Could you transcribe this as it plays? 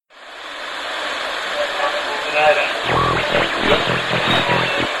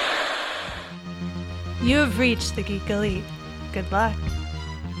You have reached the Geek Elite. Good luck.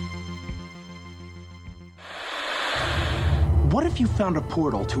 What if you found a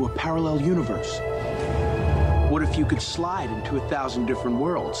portal to a parallel universe? What if you could slide into 1,000 different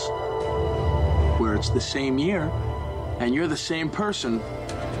worlds? Where it's the same year, and you're the same person,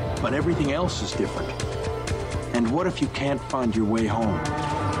 but everything else is different. And what if you can't find your way home?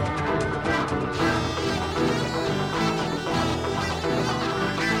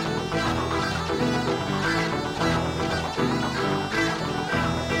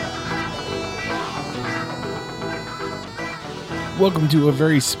 Welcome to a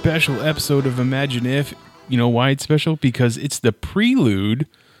very special episode of Imagine If. You know why it's special? Because it's the prelude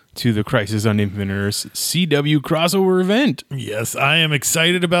to the Crisis on Infinite Earths CW crossover event. Yes, I am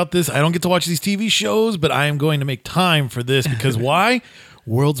excited about this. I don't get to watch these TV shows, but I am going to make time for this because why?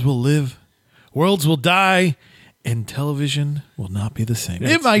 Worlds will live, worlds will die, and television will not be the same.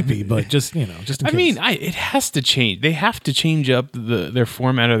 It might be, but just in case. I mean, it has to change. They have to change up their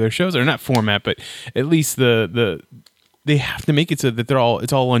format of their shows, or not format, but at least they have to make it so that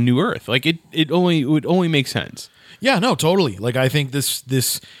it's all on New Earth. Like it would only make sense. Yeah, no, totally. Like I think this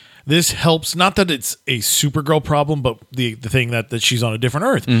helps. Not that it's a Supergirl problem, but the thing that she's on a different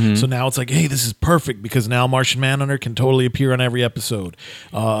Earth. Mm-hmm. So now it's like, hey, this is perfect because now Martian Manhunter can totally appear on every episode.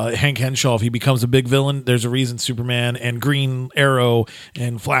 Hank Henshaw, if he becomes a big villain, there's a reason Superman and Green Arrow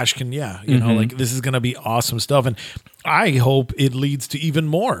and Flash can, like this is going to be awesome stuff. And I hope it leads to even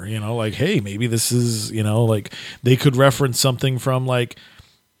more, like, hey, maybe this is, like they could reference something from like,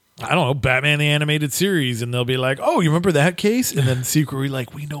 I don't know, Batman the Animated Series, and they'll be like, oh, you remember that case? And then secretly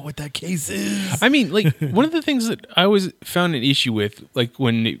like, we know what that case is. I mean, like one of the things that I always found an issue with, like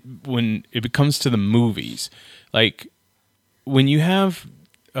when it comes to the movies, like when you have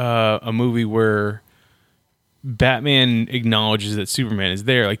a movie where Batman acknowledges that Superman is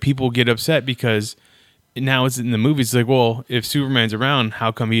there, like people get upset because now it's in the movies. It's like, well, if Superman's around,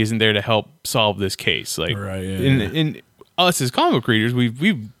 how come he isn't there to help solve this case? Like, right, in us as comic readers,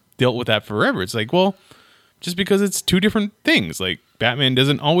 we've dealt with that forever. It's like, well, just because it's two different things. Like Batman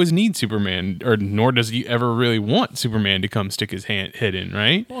doesn't always need Superman, or nor does he ever really want Superman to come stick his head in,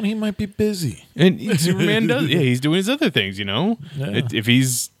 right? Well, he might be busy, and Superman does. Yeah, he's doing his other things. Yeah. If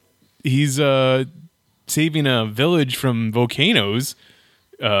he's saving a village from volcanoes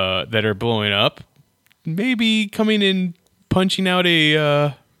that are blowing up, maybe coming in punching out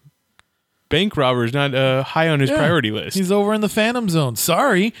a bank robber is not high on his priority list. He's over in the Phantom Zone.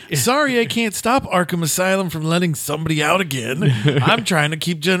 Sorry, I can't stop Arkham Asylum from letting somebody out again. I'm trying to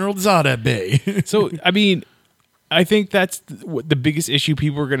keep General Zod at bay. So, I mean, I think that's the biggest issue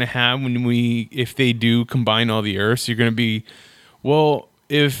people are going to have if they do combine all the Earths. You're going to be, well,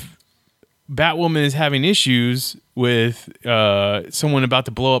 if Batwoman is having issues with someone about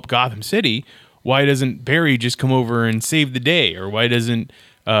to blow up Gotham City, why doesn't Barry just come over and save the day? Or why doesn't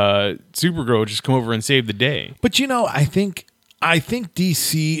Supergirl just come over and save the day? But I think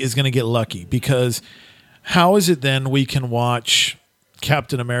DC is going to get lucky, because how is it then we can watch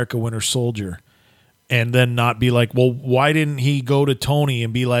Captain America Winter Soldier and then not be like, well, why didn't he go to Tony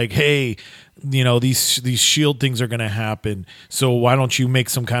and be like, hey, these shield things are going to happen, so why don't you make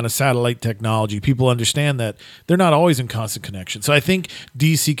some kind of satellite technology? People understand that they're not always in constant connection. So I think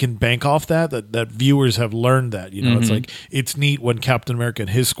DC can bank off that viewers have learned that. It's like, it's neat when Captain America and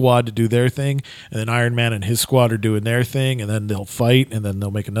his squad to do their thing, and then Iron Man and his squad are doing their thing, and then they'll fight, and then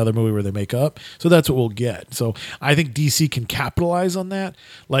they'll make another movie where they make up. So that's what we'll get. So I think DC can capitalize on that.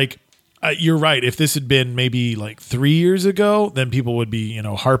 Like, you're right. If this had been maybe like 3 years ago, then people would be,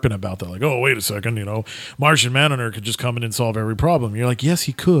 harping about that. Like, oh, wait a second, Martian Manhunter could just come in and solve every problem. You're like, yes,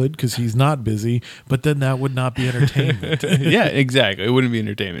 he could, because he's not busy, but then that would not be entertainment. Yeah, exactly. It wouldn't be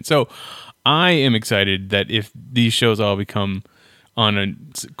entertainment. So I am excited that if these shows all become on a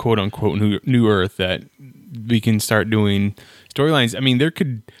quote unquote new Earth, that we can start doing storylines. I mean, there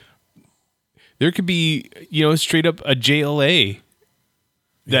could be, straight up a JLA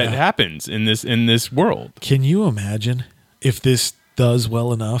that happens in this world. Can you imagine if this does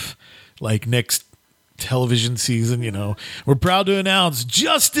well enough, like next television season, we're proud to announce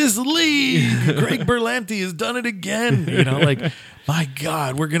Justice League. Greg Berlanti has done it again. Like, my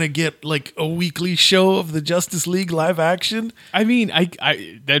God, we're going to get like a weekly show of the Justice League live action. I mean,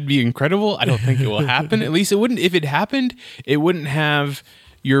 I that'd be incredible. I don't think it will happen. At least it wouldn't. If it happened, it wouldn't have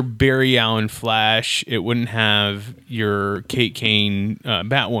your Barry Allen Flash. It wouldn't have your Kate Kane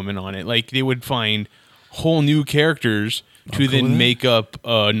Batwoman on it. Like, they would find whole new characters to cool then with that. make up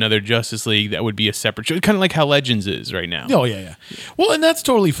another Justice League that would be a separate show, kind of like how Legends is right now. Oh yeah. Well, and that's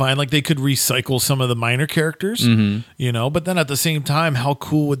totally fine. Like they could recycle some of the minor characters, but then at the same time, how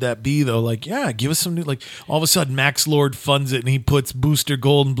cool would that be though? Like, yeah, give us some new. Like all of a sudden, Max Lord funds it and he puts Booster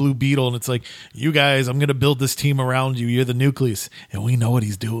Gold and Blue Beetle, and it's like, you guys, I'm gonna build this team around you. You're the nucleus, and we know what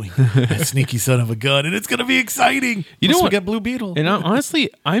he's doing. That sneaky son of a gun, and it's gonna be exciting. You know Plus we what? got Blue Beetle. And honestly,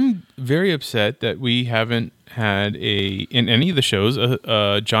 I'm very upset that we haven't had in any of the shows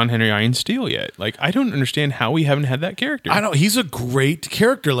John Henry Iron Steel yet. Like, I don't understand how we haven't had that character. I know he's a great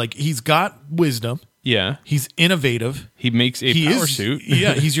character. Like he's got wisdom. Yeah, He's innovative. he makes a power suit.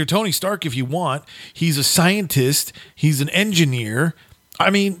 Yeah, he's your Tony Stark if you want. He's a scientist. He's an engineer. I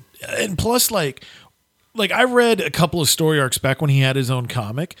mean, and plus, like I read a couple of story arcs back when he had his own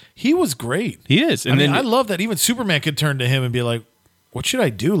comic. He was great. He is, and I mean, then I love that. Even Superman could turn to him and be like, what should I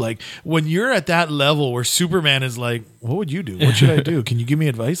do? Like when you're at that level where Superman is like, what would you do? What should I do? Can you give me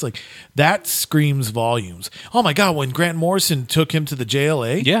advice? Like that screams volumes. Oh my God. When Grant Morrison took him to the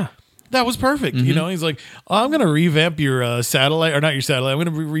JLA. yeah, That was perfect. You know, he's like, I'm going to revamp your satellite, or not your satellite. I'm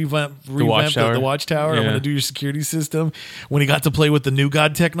going to revamp the watchtower. I'm Yeah. going to do your security system. When he got to play with the New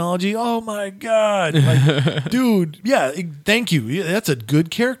God technology, oh my God. Like, dude, yeah, thank you. Yeah, that's a good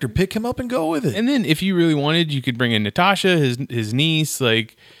character. Pick him up and go with it. and then if you really wanted, you could bring in Natasha, his niece.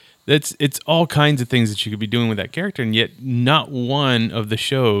 Like, it's all kinds of things that you could be doing with that character, and yet not one of the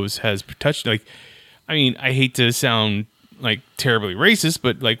shows has touched. Like, I mean, I hate to sound like terribly racist,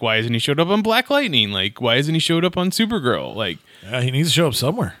 but like, why hasn't he showed up on Black Lightning? Like, why hasn't he showed up on Supergirl? Like, Yeah, he needs to show up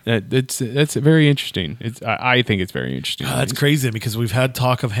somewhere. that's very interesting. I think it's very interesting. That's crazy because we've had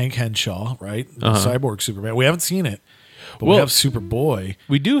talk of Hank Henshaw, right? The Cyborg Superman. We haven't seen it, but we Well- have Superboy.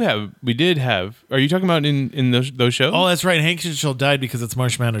 we did have. Are you talking about in those shows? Oh, that's right. Hank Henshaw died because it's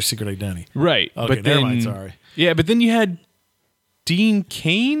Marsh Manhunter's secret identity. right. Okay, but never then, mind, sorry. Yeah, but then you had Dean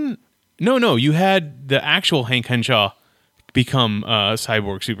Cain. No, you had the actual Hank Henshaw become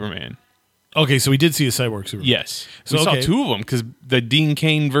Cyborg Superman. Okay, so we did see a Cyborg Superman. Yes. So, We okay. saw two of them because the Dean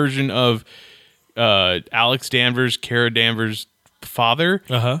Cain version of Alex Danvers, Kara Danvers' father,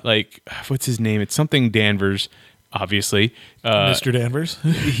 like, what's his name? It's something Danvers, obviously. Mr. Danvers.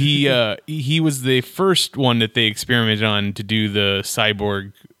 He was the first one that they experimented on to do the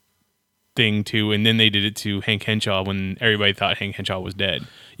cyborg thing to, and then they did it to Hank Henshaw when everybody thought Hank Henshaw was dead,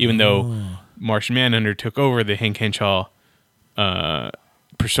 even though Martian Manhunter took over the Hank Henshaw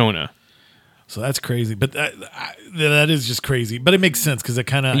persona. So that's crazy, but that is just crazy. But it makes sense because it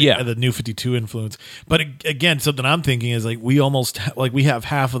kind of the New 52 influence. But again, something I'm thinking is like we almost we have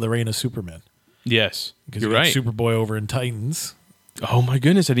half of the reign of Superman Yes, because you're you got right. Superboy over in Titans. Oh my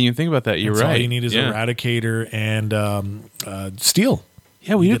goodness, I didn't even think about that. You're That's right. All you need is Eradicator and Steel.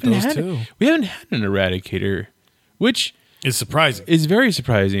 Yeah, we You haven't get those had too. we haven't had an Eradicator, which It's surprising. is very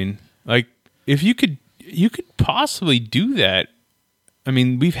surprising. Like, if you could possibly do that. I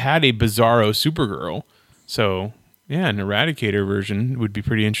mean, we've had a Bizarro Supergirl, so yeah, an Eradicator version would be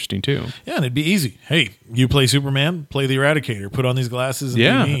pretty interesting too. Yeah, and it'd be easy. Hey, you play Superman, play the Eradicator. Put on these glasses. And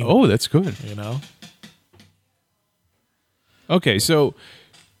Yeah. be mean, Oh, that's good. you know. Okay, so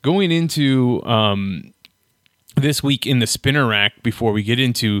going into this week in the spinner rack, before we get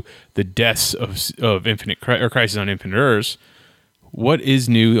into the deaths of Crisis on Infinite Earths, what is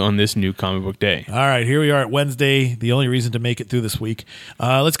new on this new comic book day? All right, here we are at Wednesday, the only reason to make it through this week.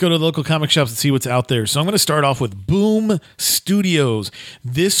 Let's go to the local comic shops and see what's out there. So I'm going to start off with Boom Studios.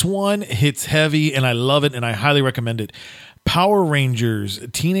 This one hits heavy, and I love it, and I highly recommend it. Power Rangers,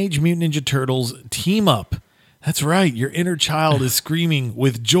 Teenage Mutant Ninja Turtles, Team Up. That's right. Your inner child is screaming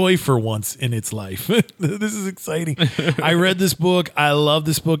with joy for once in its life. This is exciting. I read this book. I love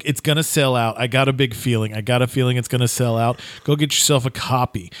this book. It's going to sell out. I got a big feeling. I got a feeling it's going to sell out. Go get yourself a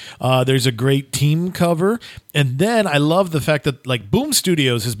copy. There's a great team cover. And then I love the fact that like Boom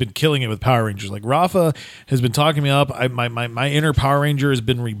Studios has been killing it with Power Rangers. Like Rafa has been talking me up. My inner Power Ranger has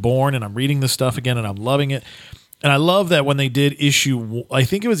been reborn, and I'm reading this stuff again, and I'm loving it. And I love that when they did issue, I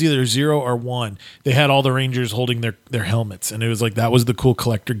think it was either 0 or 1, they had all the Rangers holding their helmets. And it was like, that was the cool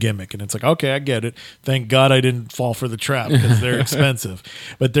collector gimmick. And it's like, okay, I get it. Thank God I didn't fall for the trap because they're expensive.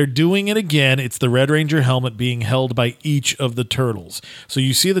 But they're doing it again. It's the Red Ranger helmet being held by each of the turtles. So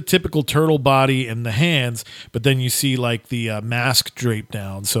you see the typical turtle body and the hands, but then you see like the mask draped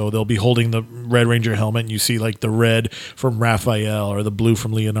down. So they'll be holding the Red Ranger helmet, and you see like the red from Raphael or the blue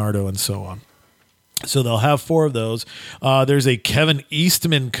from Leonardo and so on. So they'll have 4 of those. There's a Kevin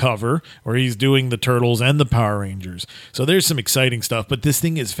Eastman cover where he's doing the Turtles and the Power Rangers. So there's some exciting stuff, but this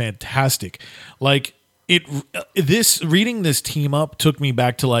thing is fantastic. Like reading this team up took me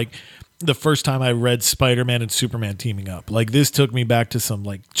back to like the first time I read Spider-Man and Superman teaming up. Like, this took me back to some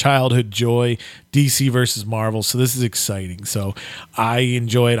like childhood joy, DC versus Marvel. So this is exciting. So I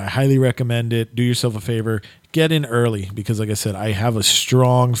enjoy it. I highly recommend it. Do yourself a favor. Get in early because, like I said, I have a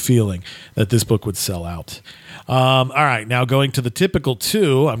strong feeling that this book would sell out. All right, now going to the typical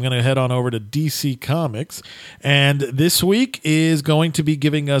 2, I'm going to head on over to DC Comics. And this week is going to be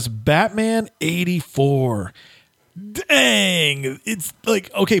giving us Batman 84. Dang, it's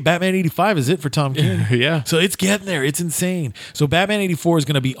like, okay, Batman 85 is it for Tom King. Yeah. So it's getting there. It's insane. So Batman 84 is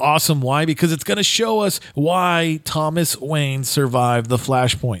going to be awesome. Why? Because it's going to show us why Thomas Wayne survived the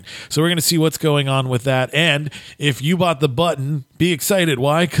Flashpoint. So we're going to see what's going on with that. And if you bought the button, be excited.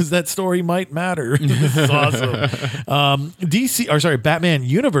 Why? Because that story might matter. This is awesome. Batman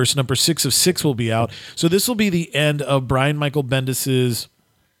Universe number 6 of 6 will be out. So this will be the end of Brian Michael Bendis'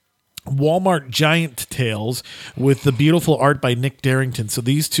 Walmart Giant Tales with the beautiful art by Nick Darrington. So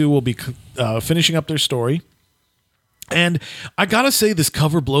these two will be finishing up their story. And I gotta say, this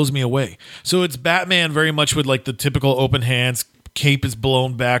cover blows me away. So it's Batman very much with like the typical open hands, cape is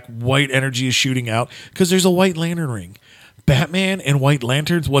blown back, white energy is shooting out because there's a white lantern ring. Batman and White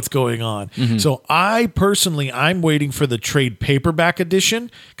Lanterns, what's going on? Mm-hmm. So I'm waiting for the trade paperback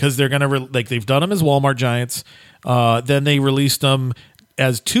edition because they're gonna they've done them as Walmart Giants. Then they released them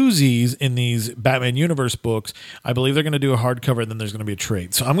as twosies in these Batman Universe books. I believe they're going to do a hardcover, and then there's going to be a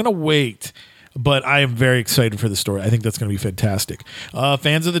trade. So I'm going to wait, but I am very excited for the story. I think that's going to be fantastic.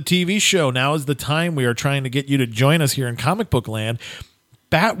 Fans of the TV show, now is the time. We are trying to get you to join us here in Comic Book Land.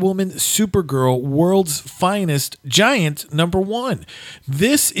 Batwoman, Supergirl, World's Finest Giant number 1.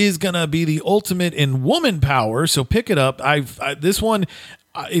 This is going to be the ultimate in woman power, so pick it up. This one,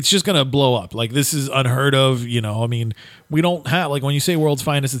 it's just going to blow up. Like, this is unheard of, I mean, we don't have, like, when you say World's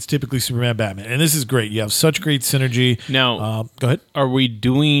Finest, it's typically Superman, Batman, and this is great. You have such great synergy. Now, go ahead. Are we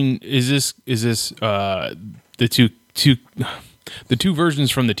doing, is this the two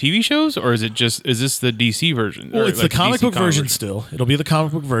versions from the TV shows, or is this the DC version? Well, it's like the comic DC book version still. It'll be the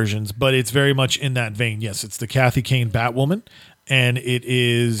comic book versions, but it's very much in that vein. Yes, it's the Kathy Kane Batwoman, and it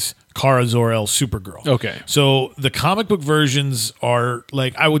is Kara Zor-El Supergirl. Okay. So the comic book versions are,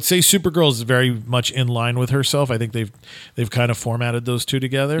 like, I would say Supergirl is very much in line with herself. I think they've kind of formatted those two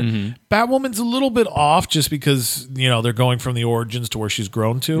together. Mm-hmm. Batwoman's a little bit off just because, they're going from the origins to where she's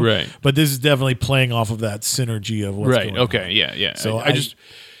grown to. Right. But this is definitely playing off of that synergy of what's going on. Okay. Yeah. So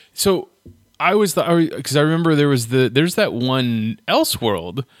because I remember there's that one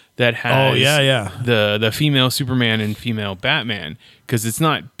Elseworld that has the female Superman and female Batman, because it's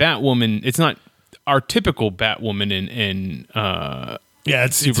not Batwoman, it's not our typical Batwoman in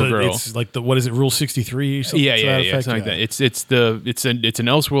it's Supergirl. It's like what is it, Rule 63 or something? Something like that. It's an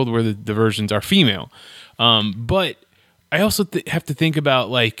Elseworld where the versions are female, but I also have to think about,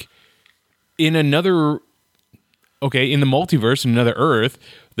 like, in the multiverse, in another Earth,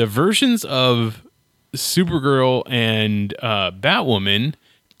 the versions of Supergirl and Batwoman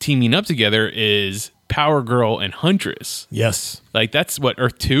teaming up together is Power Girl and Huntress. Yes. Like, that's what,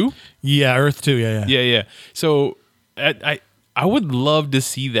 Earth 2? Yeah, Earth 2, yeah. Yeah. So I would love to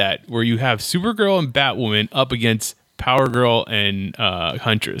see that, where you have Supergirl and Batwoman up against Power Girl and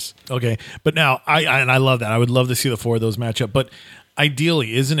Huntress. Okay, but now, I love that. I would love to see the four of those match up. But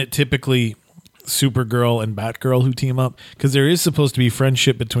ideally, isn't it typically Supergirl and Batgirl who team up? Because there is supposed to be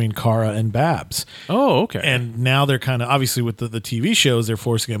friendship between Kara and Babs. Oh, okay. And now they're kind of, obviously with the TV shows, they're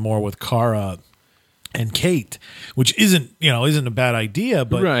forcing it more with Kara and Kate, which isn't a bad idea,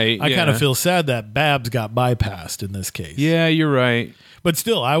 but I kind of feel sad that Babs got bypassed in this case. Yeah, you're right. But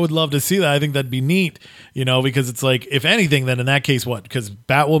still, I would love to see that. I think that'd be neat, because it's like, if anything, then in that case, what? Because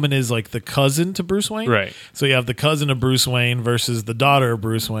Batwoman is like the cousin to Bruce Wayne. Right. So you have the cousin of Bruce Wayne versus the daughter of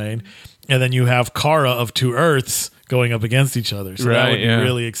Bruce Wayne. And then you have Kara of Two Earths going up against each other. So that would be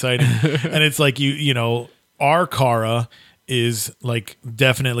really exciting. And it's like, our Kara is like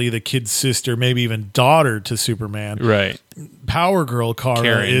definitely the kid's sister, maybe even daughter to Superman. Right. Power Girl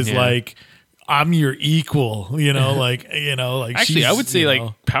Kara is like, I'm your equal, Actually, I would say like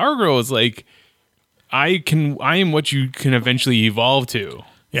Power Girl is like, I am what you can eventually evolve to.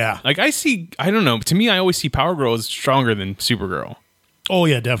 Yeah. Like, I don't know. To me, I always see Power Girl as stronger than Supergirl. Oh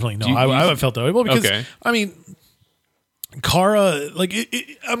yeah, definitely. No, I felt that way. Well, because I mean, Kara, like,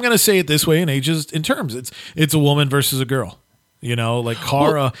 I'm going to say it this way in terms, it's a woman versus a girl. Like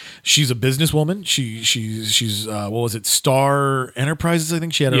Kara, she's a businesswoman. She's what was it? Star Enterprises, I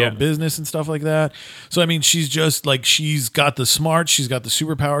think. She had her own business and stuff like that. So I mean, she's just like, she's got the smarts, she's got the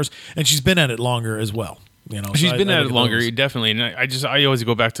superpowers, and she's been at it longer as well. She's been at it longer, definitely. And I always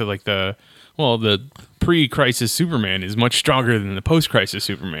go back to like the pre-crisis Superman is much stronger than the post-crisis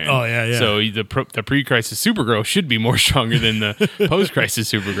Superman. Oh, yeah. So the pre-crisis Supergirl should be more stronger than the post-crisis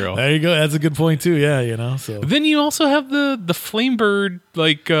Supergirl. There you go. That's a good point too. Yeah, So Then you also have the Flamebird,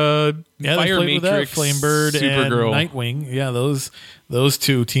 like Fire Matrix, Flamebird, Supergirl, and Nightwing. Yeah, those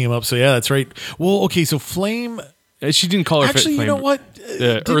two team up. So yeah, that's right. Well, okay, so Flame. She didn't call her. Actually, you know what?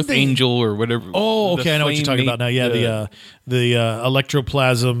 The Earth Angel or whatever. Oh, okay, I know what you're talking about now. Yeah, the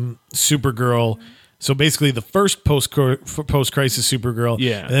Electroplasm Supergirl. So basically, the first post-crisis Supergirl.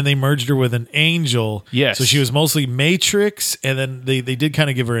 Yeah. And then they merged her with an Angel. Yes. So she was mostly Matrix, and then they did kind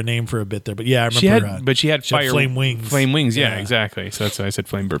of give her a name for a bit there. But yeah, I remember. She had fire flame wings. Flame wings. Yeah, exactly. So that's why I said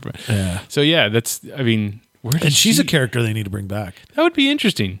Flamebird. But Yeah. So yeah, that's. I mean. And she's a character they need to bring back. That would be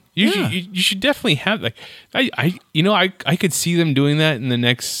interesting. You should definitely have like I could see them doing that in the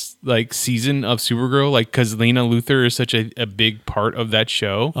next like season of Supergirl, like because Lena Luthor is such a big part of that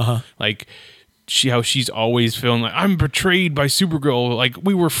show. Like how she's always feeling like I'm betrayed by Supergirl. Like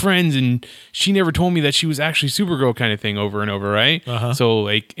we were friends and she never told me that she was actually Supergirl, kind of thing, over and over, right? So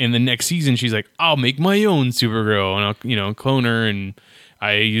like in the next season, she's like, I'll make my own Supergirl and I'll clone her and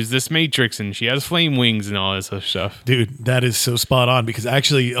I use this Matrix and she has flame wings and all this other stuff. Dude, that is so spot on because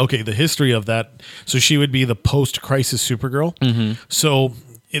actually, okay, the history of that. So she would be the post-crisis Supergirl. So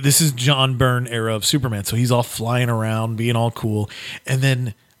this is John Byrne era of Superman. So he's all flying around, being all cool. And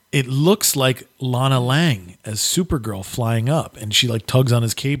then it looks like Lana Lang as Supergirl flying up. And she like tugs on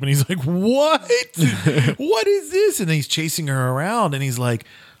his cape and he's like, what? What is this? And he's chasing her around and he's like,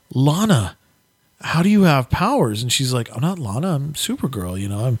 Lana, how do you have powers? And she's like, I'm not Lana, I'm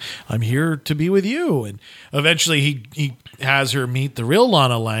Supergirl. I'm here to be with you. And eventually he has her meet the real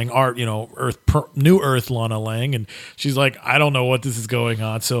Lana Lang, New Earth Lana Lang. And she's like, I don't know what this is going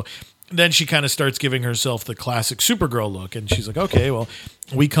on. So then she kind of starts giving herself the classic Supergirl look. And she's like, okay, well,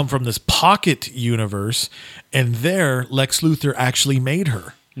 we come from this pocket universe. And there, Lex Luthor actually made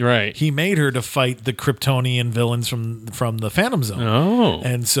her. Right. He made her to fight the Kryptonian villains from the Phantom Zone. Oh.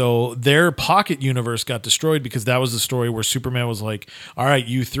 And so their pocket universe got destroyed because that was the story where Superman was like, all right,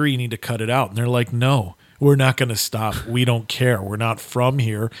 you three need to cut it out. And they're like, no, we're not going to stop. We don't care. We're not from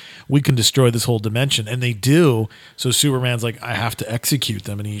here. We can destroy this whole dimension. And they do. So Superman's like, I have to execute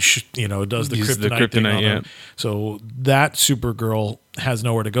them. And he does the kryptonite thing on them. So that Supergirl has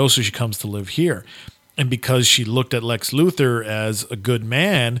nowhere to go. So she comes to live here. And because she looked at Lex Luthor as a good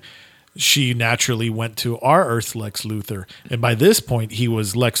man, she naturally went to our Earth Lex Luthor. And by this point, he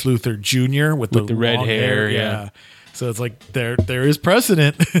was Lex Luthor Jr. with the red long hair. Yeah. So it's like there is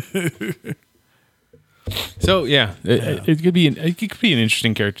precedent. So yeah, it could be an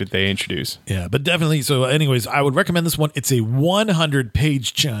interesting character that they introduce. Yeah, but definitely. So, anyways, I would recommend this one. It's a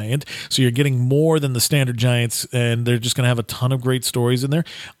 100-page giant, so you're getting more than the standard giants, and they're just going to have a ton of great stories in there.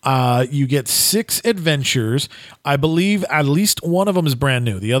 You get 6 adventures. I believe at least one of them is brand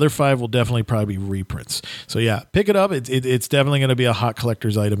new. The other 5 will definitely probably be reprints. So yeah, pick it up. It's definitely going to be a hot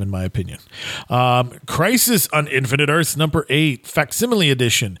collector's item in my opinion. Crisis on Infinite Earths number 8, facsimile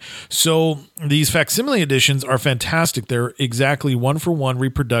edition. So these facsimile editions are fantastic. They're exactly 1-for-1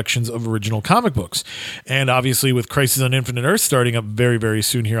 reproductions of original comic books. And obviously with Crisis on Infinite Earths starting up very, very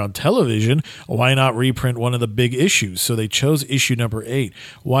soon here on television, why not reprint one of the big issues? So they chose issue number 8.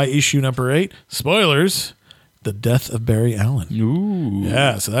 Why issue number 8? Spoilers. The death of Barry Allen. Ooh.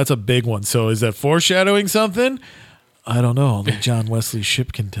 Yeah, so that's a big one. So is that foreshadowing something? I don't know. Only John Wesley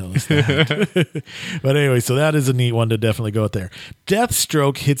Shipp can tell us that. But anyway, so that is a neat one to definitely go out there.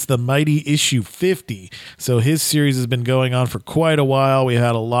 Deathstroke hits the mighty issue 50. So his series has been going on for quite a while. We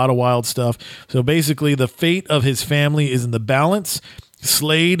had a lot of wild stuff. So basically, the fate of his family is in the balance.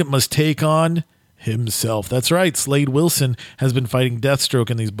 Slade must take on himself. That's right. Slade Wilson has been fighting Deathstroke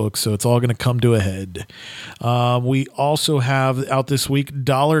in these books, so it's all going to come to a head. We also have out this week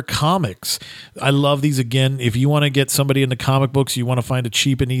Dollar Comics. I love these. Again, if you want to get somebody into comic books, you want to find a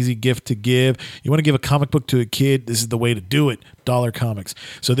cheap and easy gift to give, you want to give a comic book to a kid, this is the way to do it. Dollar Comics.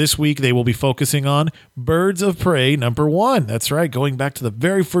 So this week they will be focusing on Birds of Prey number 1. That's right, going back to the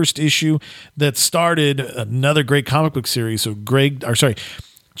very first issue that started another great comic book series. So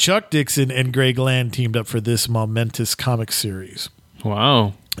Chuck Dixon and Greg Land teamed up for this momentous comic series.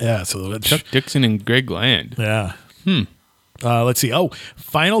 Wow. Yeah, so that's Chuck Dixon and Greg Land. Yeah. Let's see. Oh,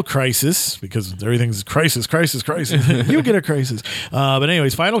 Final Crisis, because everything's crisis. You get a crisis. But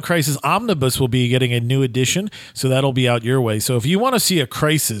anyways, Final Crisis Omnibus will be getting a new edition, so that'll be out your way. So if you want to see a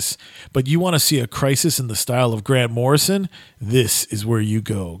crisis, but you want to see a crisis in the style of Grant Morrison, this is where you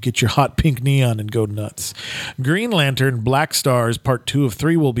go. Get your hot pink neon and go nuts. Green Lantern Black Stars Part 2 of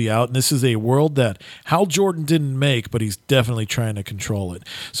 3 will be out, and this is a world that Hal Jordan didn't make, but he's definitely trying to control it.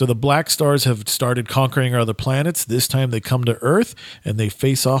 So the Black Stars have started conquering other planets. This time they come to Earth and they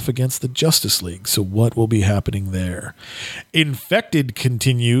face off against the Justice League. So what will be happening there? Infected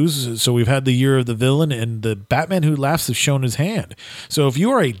continues. So we've had the Year of the Villain, and the Batman Who Laughs has shown his hand. So if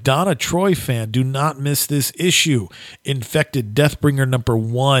you are a Donna Troy fan, do not miss this issue. Infected Deathbringer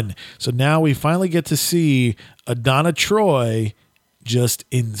 #1. So now we finally get to see a Donna Troy just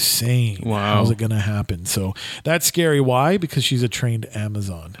insane. Wow. How's it going to happen? So that's scary. Why? Because she's a trained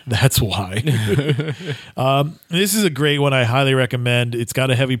Amazon. That's why. This is a great one. I highly recommend. It's got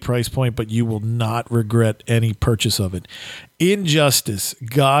a heavy price point, but you will not regret any purchase of it. Injustice,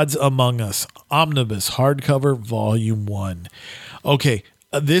 Gods Among Us, Omnibus, hardcover, volume 1. Okay,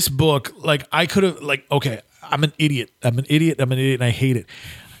 this book, like I could have, like, okay, I'm an idiot, and I hate it.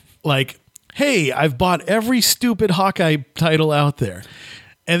 Like, hey, I've bought every stupid Hawkeye title out there.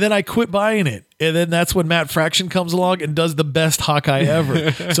 And then I quit buying it. And then that's when Matt Fraction comes along and does the best Hawkeye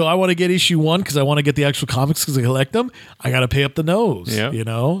ever. So I want to get issue 1 because I want to get the actual comics because I collect them. I got to pay up the nose, you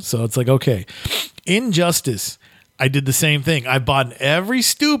know? So it's like, okay. Injustice, I did the same thing. I bought every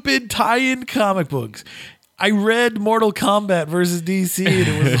stupid tie-in comic books. I read Mortal Kombat versus DC and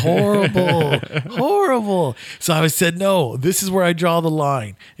it was horrible. So I said, no, this is where I draw the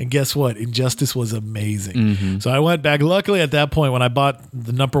line. And guess what? Injustice was amazing. Mm-hmm. So I went back. Luckily, at that point, when I bought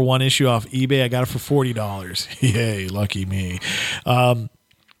the #1 issue off eBay, I got it for $40. Yay, lucky me.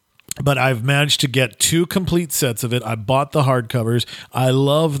 But I've managed to get 2 complete sets of it. I bought the hardcovers. I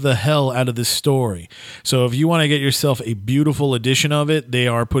love the hell out of this story. So if you want to get yourself a beautiful edition of it, they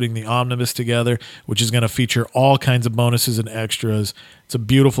are putting the omnibus together, which is going to feature all kinds of bonuses and extras. It's a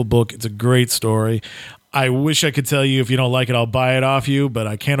beautiful book. It's a great story. I wish I could tell you if you don't like it, I'll buy it off you, but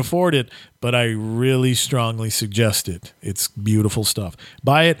I can't afford it. But I really strongly suggest it. It's beautiful stuff.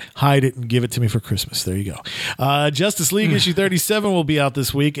 Buy it, hide it, and give it to me for Christmas. There you go. Justice League issue 37 will be out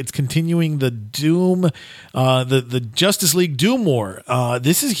this week. It's continuing the Doom, the Justice League Doom War.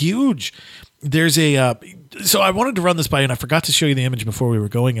 This is huge. There's a so I wanted to run this by you, and I forgot to show you the image before we were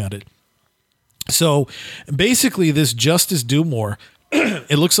going at it. So basically, this Justice Doom War.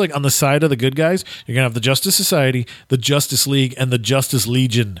 It looks like on the side of the good guys, you're going to have the Justice Society, the Justice League, and the Justice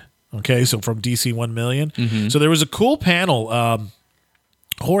Legion. Okay, so from DC 1 million. Mm-hmm. So there was a cool panel.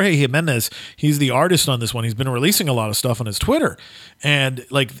 Jorge Jimenez, he's the artist on this one. He's been releasing a lot of stuff on his Twitter. And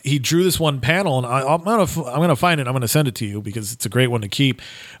like he drew this one panel, and I'm gonna find it. I'm going to send it to you because it's a great one to keep.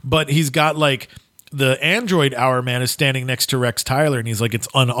 But he's got like the android Hour Man is standing next to Rex Tyler, and he's like, it's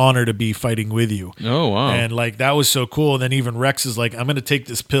an honor to be fighting with you. Oh, wow. And like, that was so cool. And then even Rex is like, I'm going to take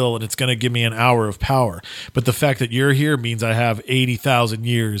this pill and it's going to give me an hour of power. But the fact that you're here means I have 80,000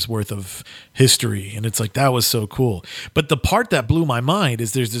 years worth of history. And it's like, that was so cool. But the part that blew my mind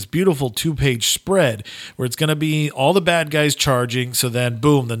is there's this beautiful 2-page spread where it's going to be all the bad guys charging. So then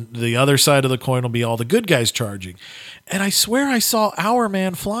boom, the other side of the coin will be all the good guys charging. And I swear I saw Hour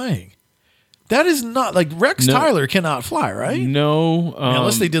Man flying. That is not like Rex Tyler cannot fly, right? No,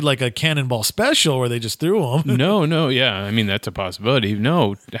 unless they did like a Cannonball special where they just threw him. No, yeah. I mean, that's a possibility.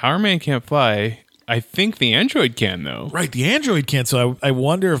 No, Hour Man can't fly. I think the android can, though. Right, the android can. So I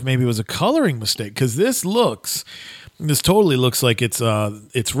wonder if maybe it was a coloring mistake because this totally looks like it's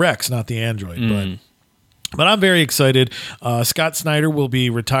Rex, not the android. But I'm very excited. Scott Snyder will be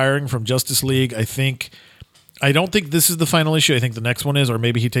retiring from Justice League. I don't think this is the final issue. I think the next one is, or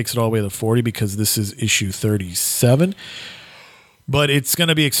maybe he takes it all the way to 40 because this is issue 37. But it's going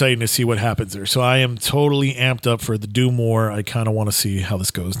to be exciting to see what happens there. So I am totally amped up for the Doom War. I kind of want to see how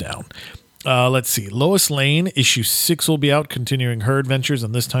this goes down. Let's see. Lois Lane, issue 6 will be out, continuing her adventures,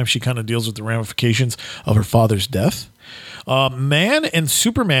 and this time she kind of deals with the ramifications of her father's death. Man and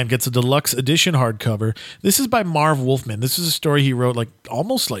Superman gets a deluxe edition hardcover. This is by Marv Wolfman. This is a story he wrote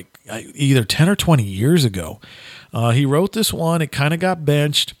almost either 10 or 20 years ago. He wrote this one. It kind of got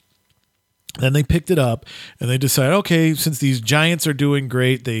benched. Then they picked it up and they decided, okay, since these giants are doing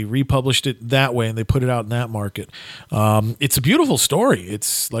great, they republished it that way and they put it out in that market. It's a beautiful story.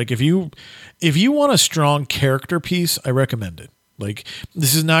 It's like if you want a strong character piece, I recommend it. Like,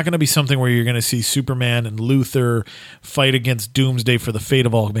 this is not going to be something where you're going to see Superman and Luthor fight against Doomsday for the fate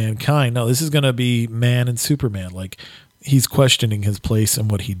of all mankind. No, this is going to be Man and Superman. Like, he's questioning his place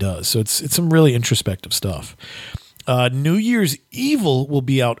and what he does. So it's some really introspective stuff. New Year's Evil will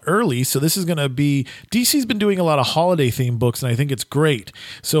be out early, so this is going to be DC's been doing a lot of holiday themed books, and I think it's great.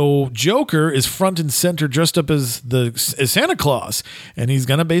 So Joker is front and center, dressed up as Santa Claus, and he's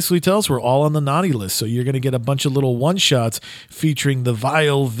going to basically tell us we're all on the naughty list. So you're going to get a bunch of little one shots featuring the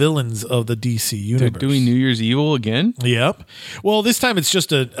vile villains of the DC universe. They're doing New Year's Evil again? Yep. Well, this time it's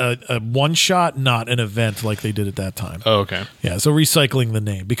just a one shot, not an event like they did at that time. Oh, okay. Yeah, so recycling the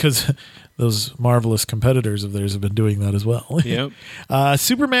name because those marvelous competitors of theirs have been doing that as well. Yep.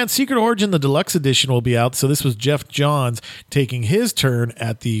 Superman Secret Origin, the deluxe edition, will be out. So this was Jeff Johns taking his turn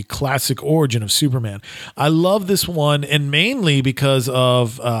at the classic origin of Superman. I love this one, and mainly because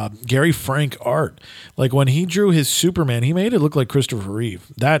of Gary Frank art. Like when he drew his Superman, he made it look like Christopher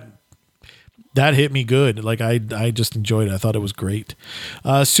Reeve. That hit me good. Like I just enjoyed it. I thought it was great.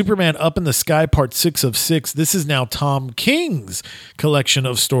 Superman Up in the Sky Part 6 of 6. This is now Tom King's collection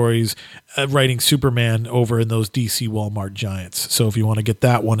of stories writing Superman over in those DC Walmart giants. So if you want to get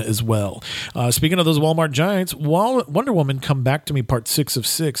that one as well. Speaking of those Walmart giants, Wonder Woman Come Back to Me Part 6 of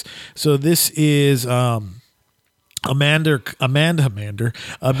 6. So this is Amanda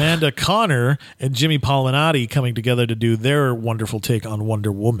Connor and Jimmy Pollinati coming together to do their wonderful take on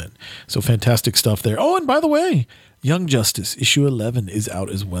Wonder Woman. So fantastic stuff there. Oh, and by the way, Young Justice issue 11 is out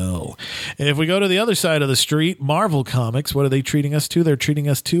as well. And if we go to the other side of the street, Marvel Comics, what are they treating us to? They're treating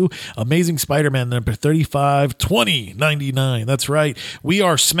us to Amazing Spider-Man number 35, 2099. That's right. We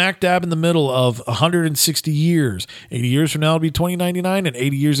are smack dab in the middle of 160 years. 80 years from now, it'll be 2099, and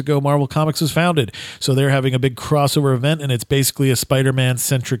 80 years ago, Marvel Comics was founded. So they're having a big crossover event, and it's basically a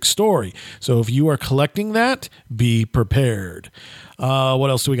Spider-Man-centric story. So if you are collecting that, be prepared. What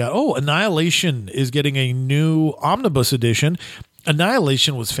else do we got? Oh, Annihilation is getting a new omnibus edition.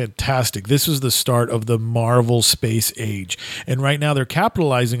 Annihilation was fantastic. This was the start of the Marvel Space Age. And right now they're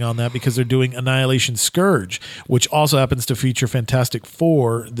capitalizing on that because they're doing Annihilation Scourge, which also happens to feature Fantastic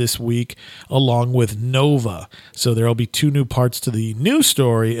Four this week along with Nova. So there'll be 2 new parts to the new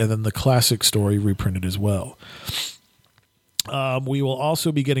story and then the classic story reprinted as well. We will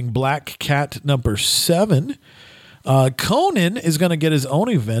also be getting Black Cat number 7. Conan is going to get his own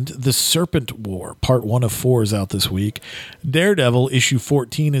event. The Serpent War, part 1 of 4 is out this week. Daredevil issue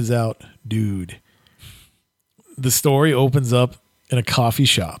 14 is out. Dude, the story opens up in a coffee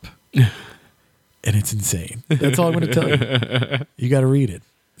shop and it's insane. That's all I'm going to tell you. You got to read it.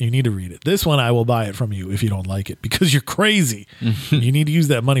 You need to read it. This one, I will buy it from you if you don't like it because you're crazy. You need to use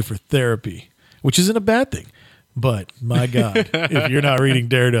that money for therapy, which isn't a bad thing. But my God, if you're not reading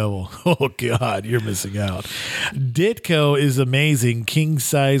Daredevil, oh God, you're missing out. Ditko is amazing. King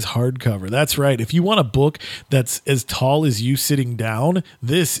size hardcover. That's right. If you want a book that's as tall as you sitting down,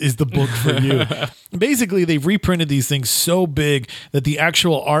 this is the book for you. Basically, they've reprinted these things so big that the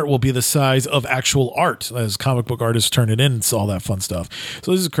actual art will be the size of actual art as comic book artists turn it in. It's all that fun stuff.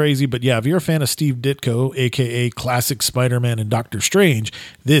 So this is crazy. But yeah, if you're a fan of Steve Ditko, a.k.a. Classic Spider-Man and Doctor Strange,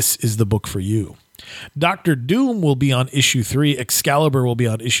 this is the book for you. Doctor Doom will be on issue 3. Excalibur will be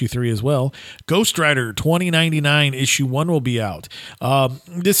on issue 3 as well. Ghost Rider 2099 issue 1 will be out.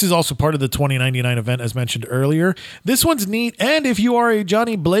 This is also part of the 2099 event as mentioned earlier. This one's neat. And if you are a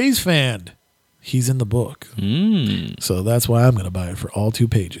Johnny Blaze fan, he's in the book. So that's why I'm going to buy it for all 2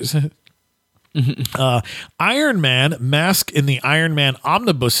 pages. Iron Man Mask in the Iron Man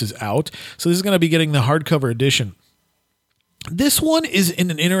Omnibus is out. So this is going to be getting the hardcover edition. This one is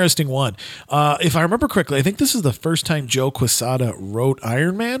an interesting one. If I remember correctly, I think this is the first time Joe Quesada wrote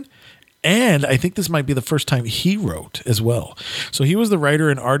Iron Man, and I think this might be the first time he wrote as well. So he was the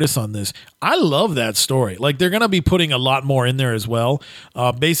writer and artist on this. I love that story. Like, they're going to be putting a lot more in there as well.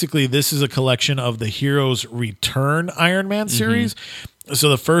 Basically, this is a collection of the Heroes Return Iron Man series. So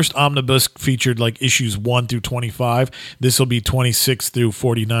the first omnibus featured like issues 1 through 25. This will be 26 through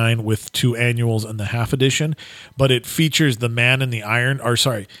 49 with 2 annuals and the half edition. But it features the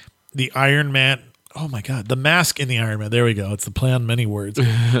Iron Man. Oh my God, the mask in the Iron Man. There we go. It's the play on many words.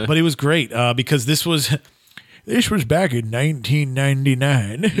 But it was great because this was back in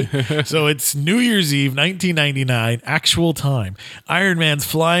 1999. So it's New Year's Eve, 1999, actual time. Iron Man's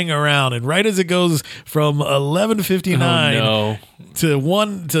flying around, and right as it goes from 11:59 to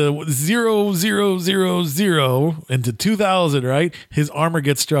 0000 into 2000, right? His armor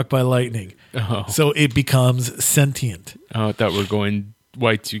gets struck by lightning. So it becomes sentient. Oh, I thought we were going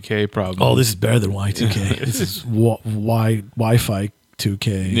Y2K problem. Oh, this is better than Y2K. This is Wi-Fi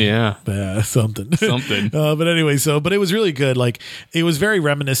 2K. Yeah. Something. Something. But anyway, but it was really good. Like, it was very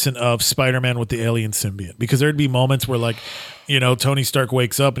reminiscent of Spider-Man with the alien symbiote, because there'd be moments where, like, Tony Stark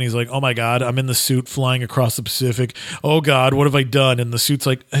wakes up and he's like, oh my God, I'm in the suit flying across the Pacific. Oh God, what have I done? And the suit's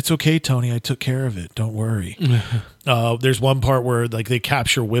like, it's okay, Tony, I took care of it. Don't worry. There's one part where, like, they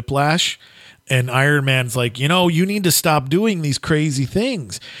capture Whiplash. And Iron Man's like, you need to stop doing these crazy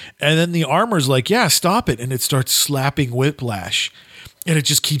things. And then the armor's like, yeah, stop it. And it starts slapping Whiplash. And it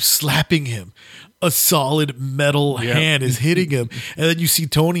just keeps slapping him. A solid metal hand is hitting him. And then you see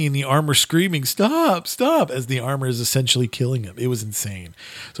Tony in the armor screaming, stop, stop, as the armor is essentially killing him. It was insane.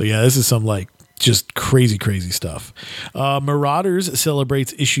 So yeah, this is some like just crazy, crazy stuff. Marauders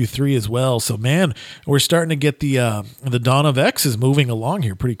celebrates issue 3 as well. So man, we're starting to get the Dawn of X is moving along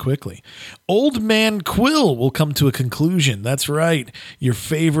here pretty quickly. Old Man Quill will come to a conclusion. That's right. Your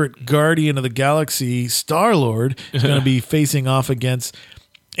favorite Guardian of the Galaxy, Star-Lord, is going to be facing off against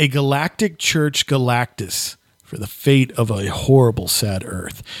a Galactic Church Galactus for the fate of a horrible, sad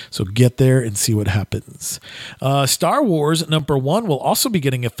Earth. So get there and see what happens. Star Wars #1 will also be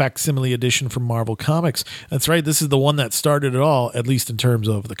getting a facsimile edition from Marvel Comics. That's right. This is the one that started it all, at least in terms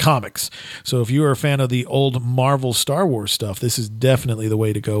of the comics. So if you are a fan of the old Marvel Star Wars stuff, this is definitely the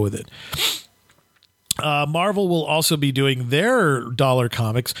way to go with it. Marvel will also be doing their dollar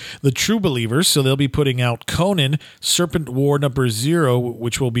comics, The True Believers. So they'll be putting out Conan, Serpent War #0,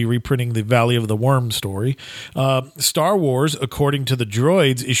 which will be reprinting the Valley of the Worm story. Star Wars, According to the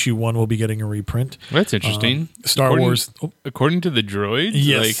Droids, issue 1 will be getting a reprint. That's interesting. According to the droids?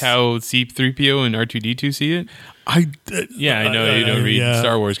 Yes. Like how C-3PO and R2-D2 see it? I know you don't read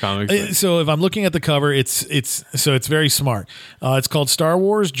Star Wars comics. So if I'm looking at the cover, it's very smart. It's called Star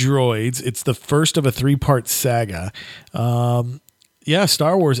Wars Droids. It's the first of a 3-part saga.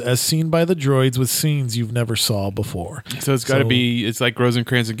 Star Wars as seen by the droids with scenes you've never saw before. So it's got to be, it's like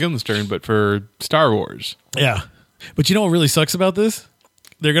Rosencrantz and Guildenstern, but for Star Wars. Yeah. But you know what really sucks about this?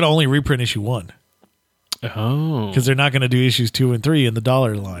 They're going to only reprint issue 1. Oh. Because they're not going to do issues 2 and 3 in the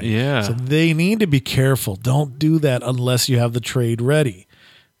dollar line. Yeah. So they need to be careful. Don't do that unless you have the trade ready.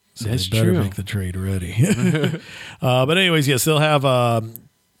 So That's they better true. make the trade ready. But anyways, yes, they'll have...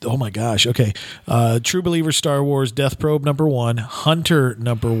 oh my gosh. Okay. True Believer Star Wars Death Probe #1, Hunter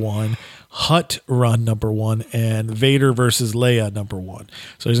 #1, Hut Run #1, and Vader versus Leia #1.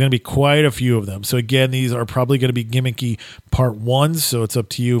 So there's going to be quite a few of them. So again, these are probably going to be gimmicky part 1s, so it's up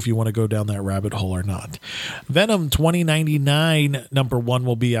to you if you want to go down that rabbit hole or not. Venom 2099 #1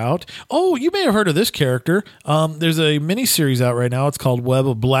 will be out. Oh, you may have heard of this character. There's a miniseries out right now. It's called Web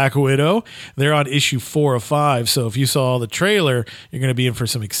of Black Widow. They're on issue 4 of 5. So if you saw the trailer, you're going to be in for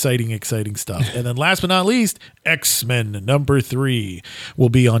some exciting stuff. And then last but not least, X-Men #3 will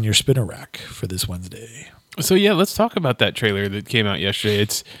be on your spinner rack for this Wednesday. So yeah, let's talk about that trailer that came out yesterday.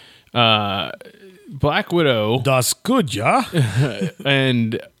 It's Black Widow. Das gut, ja?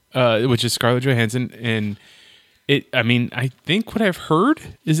 And which is Scarlett Johansson. And I think what I've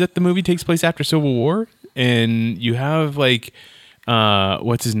heard is that the movie takes place after Civil War, and you have like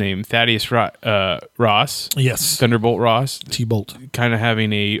what's his name? Thaddeus Ross. Yes. Thunderbolt Ross. T-Bolt. Kind of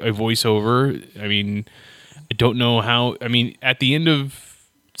having a voiceover. I mean, I don't know how. I mean, at the end of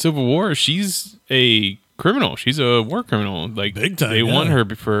Civil War, she's a criminal. She's a war criminal. Like, big time. They won her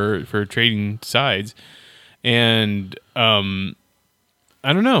for trading sides, and I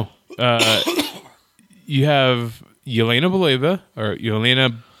don't know. You have Yelena Belova or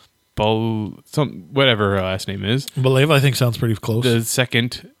Yelena whatever her last name is. Belova, I think, sounds pretty close. The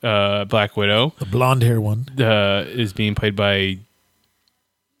second Black Widow, the blonde hair one, is being played by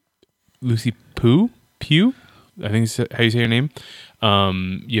Lucy Pugh. I think is how you say her name.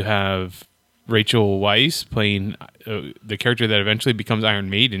 You have Rachel Weisz playing the character that eventually becomes Iron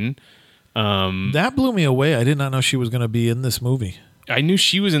Maiden. That blew me away. I did not know she was going to be in this movie. I knew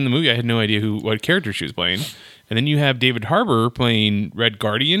she was in the movie. I had no idea what character she was playing. And then you have David Harbour playing Red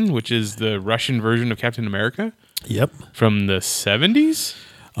Guardian, which is the Russian version of Captain America. Yep. From the 70s.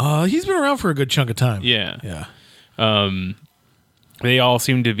 He's been around for a good chunk of time. Yeah. They all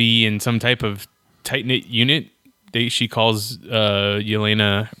seem to be in some type of tight-knit unit. She calls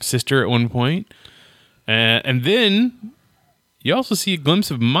Yelena sister at one point. And then you also see a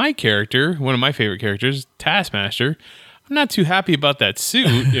glimpse of my character, one of my favorite characters, Taskmaster. I'm not too happy about that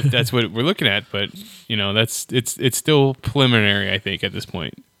suit, if that's what we're looking at, but it's still preliminary, I think, at this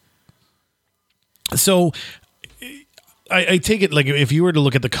point. So I take it, like, if you were to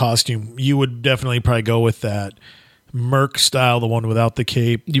look at the costume, you would definitely probably go with that Merc style, the one without the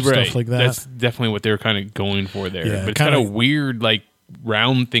cape, stuff like that. That's definitely what they were kind of going for there. Yeah, but it's got a weird, like,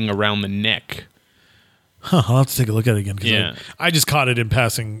 round thing around the neck. I'll have to take a look at it again. 'Cause Yeah. I just caught it in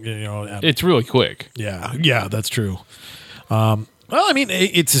passing. It's really quick. Yeah, that's true. Well, I mean,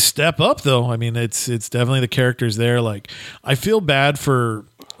 it's a step up, though. I mean, it's definitely the characters there. Like, I feel bad for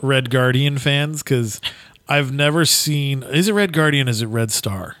Red Guardian fans because I've never seen. Is it Red Guardian? Is it Red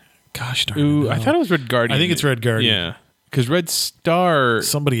Star? Gosh darn it. Ooh, I no. thought it was Red Guardian. I think it's Red Guardian. Yeah, because Red Star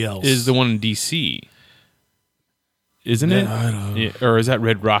Somebody else is the one in DC, isn't it? I don't know. Yeah, or is that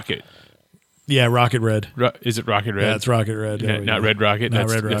Red Rocket? Yeah, Rocket Red. Is it Rocket Red? Yeah, it's Rocket Red. Yeah, not Red Rocket. Not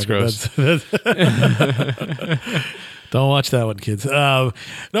That's, Red that's Rocket. gross. That's- Don't watch that one, kids. No,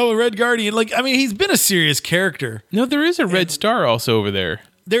 Red Guardian. Like, I mean, he's been a serious character. No, there is a Red Star also over there.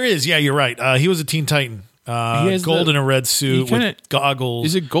 There is. Yeah, you're right. He was a Teen Titan. He has Gold in a red suit kinda- with goggles.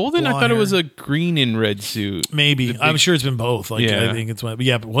 Is it golden? I blonde thought it was hair. a green and red suit. Maybe. I'm sure it's been both. Like, Yeah. I think it's one. But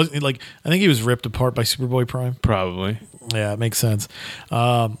yeah, but wasn't it like I think he was ripped apart by Superboy Prime. Probably. Yeah, it makes sense.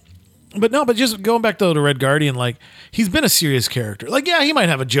 But just going back though to Red Guardian, like he's been a serious character. Like, yeah, he might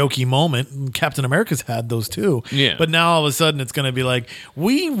have a jokey moment. And Captain America's had those too. Yeah. But now all of a sudden it's going to be like,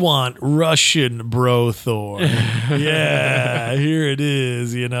 we want Russian bro Thor. Yeah, here it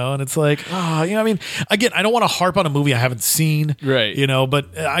is. And it's like, I mean, again, I don't want to harp on a movie I haven't seen. Right.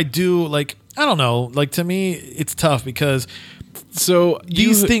 But I do like. I don't know. Like, to me, it's tough because So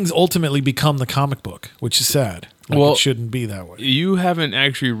these things ultimately become the comic book, which is sad. Like, Well- it shouldn't be that way. you haven't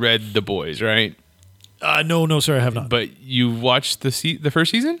actually read The Boys, right? No, sir, I have not. But you watched the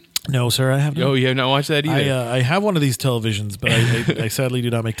first season? No, sir, I have not. Oh, you have not watched that either. I have one of these televisions, but I sadly do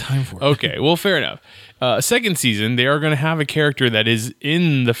not make time for it. Okay, well, fair enough. Second season, they are going to have a character that is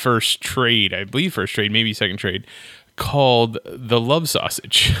in the first trade, I believe first trade, maybe second trade, called the Love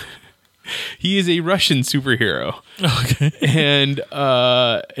Sausage. He is a Russian superhero. Okay. And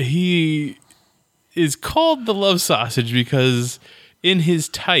he is called the Love Sausage because in his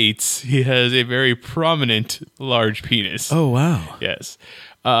tights, he has a very prominent large penis. Oh, wow. Yes.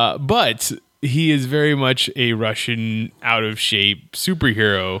 But he is very much a Russian out of shape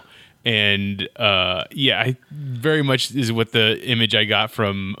superhero. And I very much is what the image I got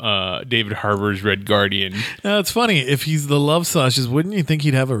from David Harbour's Red Guardian. Now, it's funny. If he's the Love Sausage, wouldn't you think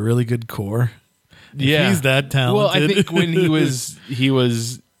he'd have a really good core? If he's that talented. Well, I think when he was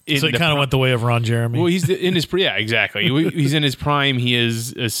in So he kind of went the way of Ron Jeremy. Well, he's in his exactly. He's in his prime.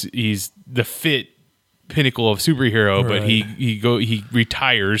 He's the fit pinnacle of superhero, but Right. he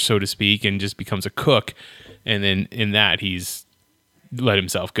retires, so to speak, and just becomes a cook. And then in that he's let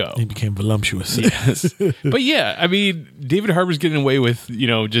himself go. He became voluptuous. Yes. But yeah, I mean, David Harbour's getting away with,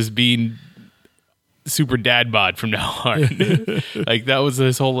 just being super dad bod from now on. Like that was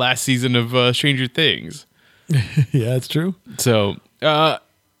his whole last season of Stranger Things. Yeah, it's true. So,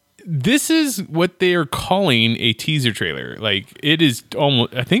 this is what they are calling a teaser trailer. Like it is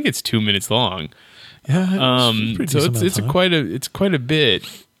almost, I think it's 2 minutes long. Yeah. So it's quite a bit.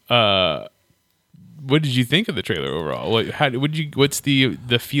 What did you think of the trailer overall? What's the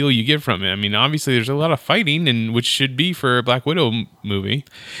feel you get from it? I mean, obviously there's a lot of fighting, and which should be for a Black Widow movie.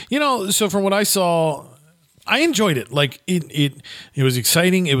 So from what I saw, I enjoyed it. Like it was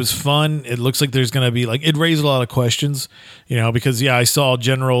exciting. It was fun. It looks like there's going to be it raised a lot of questions, because I saw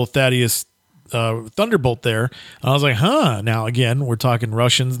General Thaddeus Thunderbolt there. I was like, Now again, we're talking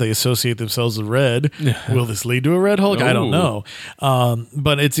Russians. They associate themselves with red. Will this lead to a Red Hulk? I don't know.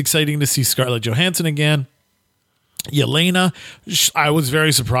 But it's exciting to see Scarlett Johansson again. Yelena, I was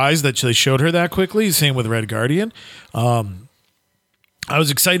very surprised that they showed her that quickly. Same with Red Guardian. I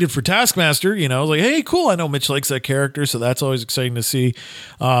was excited for Taskmaster. I was like, hey, cool. I know Mitch likes that character, so that's always exciting to see.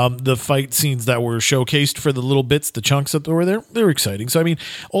 The fight scenes that were showcased for the little bits, the chunks that were there, they were exciting. So, I mean,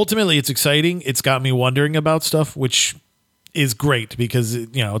 ultimately, it's exciting. It's got me wondering about stuff, which is great because,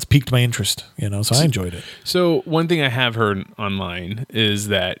 it's piqued my interest, so I enjoyed it. So one thing I have heard online is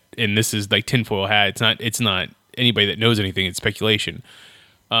that, and this is like tinfoil hat, it's not anybody that knows anything, it's speculation.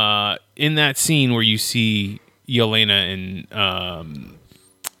 In that scene where you see Yelena and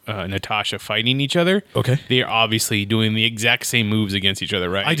Natasha fighting each other. Okay. They are obviously doing the exact same moves against each other,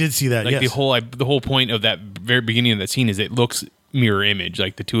 right? I did see that, Like yes. the whole point of that very beginning of that scene is it looks mirror image.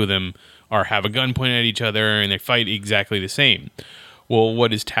 Like the two of them have a gun pointed at each other and they fight exactly the same. Well,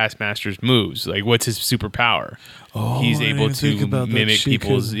 what is Taskmaster's moves? Like, what's his superpower? He's I able didn't think to about that. mimic She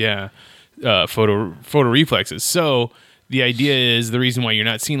people's could- photo reflexes. So the idea is the reason why you're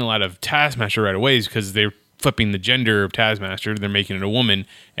not seeing a lot of Taskmaster right away is because they're flipping the gender of Taskmaster. They're making it a woman,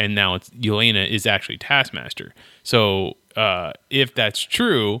 and now it's Yelena is actually Taskmaster. So if that's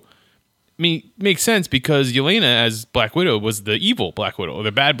true, I mean, makes sense because Yelena as Black Widow was the evil Black Widow, or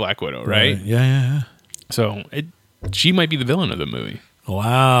the bad Black Widow, right? Yeah. So she might be the villain of the movie.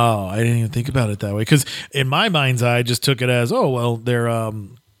 Wow, I didn't even think about it that way. Because in my mind's eye, I just took it as, oh well, they're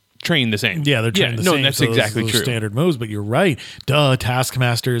Trained the same. yeah, they're trained the no, same. that's so exactly those true. standard moves. But you're right. Duh,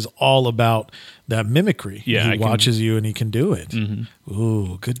 Taskmaster is all about that mimicry. Yeah, he watches you and he can do it.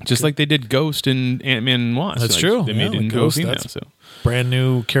 Ooh, good. Just like they did Ghost in Ant-Man and Wasp. That's Like, true. They made Yeah, it with into a Ghost, female. that's- So brand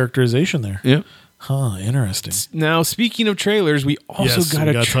new characterization there. yeah. Huh, interesting. Now, speaking of trailers, we also Yes, got we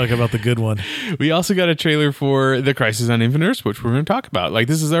a got to talk about the good one. we also got a trailer for The Crisis on Infinite Earths, which we're going to talk about. Like,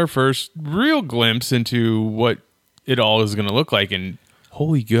 this is our first real glimpse into what it all is going to look like. And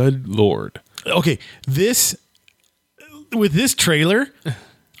holy good Lord. Okay, with this trailer,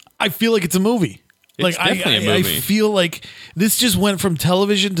 I feel like it's a movie. It's definitely a movie. I feel like this just went from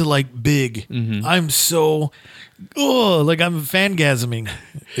television to like big. Mm-hmm. I'm so, like I'm fangasming.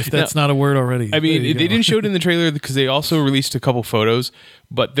 If that's not a word already. I mean, There you they go. didn't show it in the trailer because they also released a couple photos,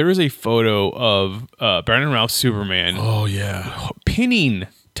 but there is a photo of Brandon Routh's Superman Oh yeah, pinning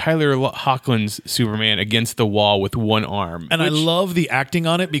Tyler Hoechlin's Superman against the wall with one arm. and I which- love the acting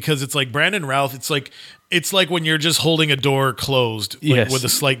on it because it's like Brandon Routh. It's like when you're just holding a door closed Yes. with a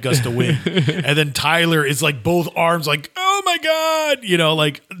slight gust of wind, and then Tyler is like both arms, like oh my god,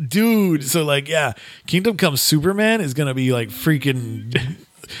 like dude. So like yeah, Kingdom Come Superman is gonna be like freaking.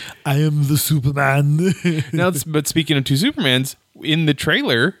 I am the Superman. But speaking of two Supermans, in the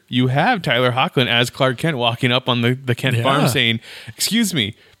trailer, you have Tyler Hoechlin as Clark Kent walking up on the Kent Yeah. farm saying, "Excuse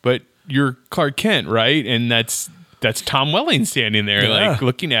me, but you're Clark Kent, right?" And that's Tom Welling standing there, Yeah. like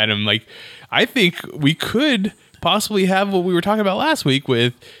looking at him. Like, I think we could possibly have what we were talking about last week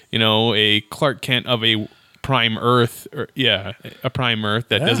with a Clark Kent of a Prime Earth, a Prime Earth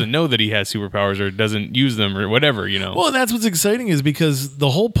that Yeah. doesn't know that he has superpowers or doesn't use them or whatever. Well, and that's what's exciting is because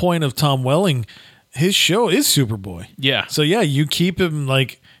the whole point of Tom Welling, his show is Superboy. Yeah. So yeah, you keep him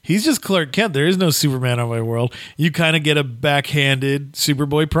like he's just Clark Kent. There is no Superman on my world. You kind of get a backhanded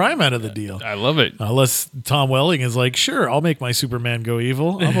Superboy Prime out of the deal. I love it. Unless Tom Welling is like, sure, I'll make my Superman go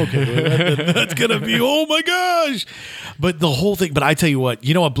evil. I'm okay with that. That's gonna be oh my gosh. But the whole thing. But I tell you what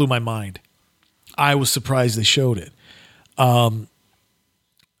blew my mind. I was surprised they showed it.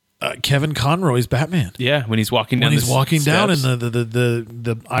 Kevin Conroy's Batman. Yeah, when he's walking down, When he's the walking down in steps.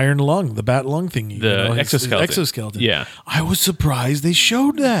 the iron lung, the bat lung thingy, The his exoskeleton. exoskeleton. Yeah. I was surprised they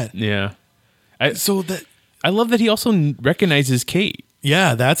showed that. Yeah. So that I love that he also recognizes Kate.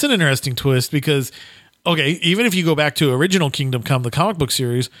 yeah, that's an interesting twist because okay, even if you go back to original Kingdom Come, the comic book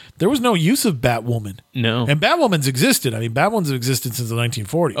series, there was no use of Batwoman. No. And Batwoman's existed. I mean, Batwoman's existed since the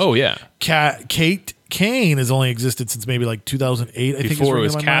 1940s. Oh, yeah. Kate Kane has only existed since maybe like 2008. I think Before it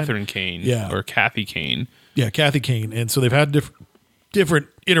is was ringing in my mind. Catherine Kane. Yeah. Or Kathy Kane. Yeah, Kathy Kane. And so they've had different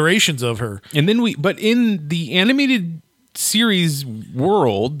iterations of her. And then but in the animated series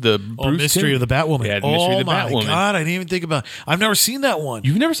world, the Bruce Mystery of the Batwoman. Yeah, Mystery of the my Batwoman. God, I didn't even think about. I've never seen that one.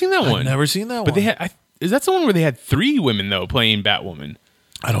 You've never seen that one? I've never seen that But one. they had, is that the one where they had 3 women, though, playing Batwoman?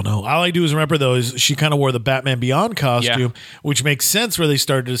 I don't know. All I do is remember though is she kind of wore the Batman Beyond costume, which makes sense where they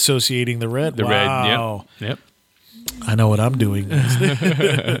started associating the red. The Wow. red, yep. I know what I'm doing.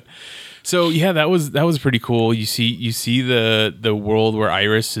 So yeah, that was pretty cool. You see the world where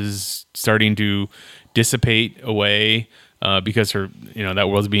Iris is starting to dissipate away because her that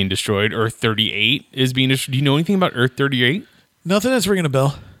world's being destroyed. Earth 38 is being destroyed. Do you know anything about Earth 38? Nothing that's ringing a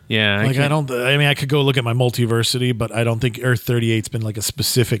bell. Yeah, I could go look at my multiversity, but I don't think Earth 38's been like a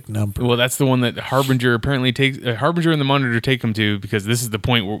specific number. Well, that's the one that Harbinger apparently takes. Harbinger and the Monitor take them to because this is the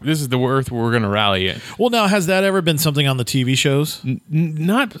point. This is the Earth where we're going to rally it. Well, now has that ever been something on the TV shows?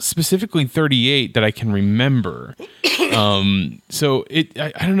 Not specifically 38 that I can remember. So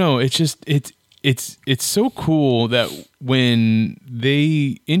I don't know. It's just it's so cool that when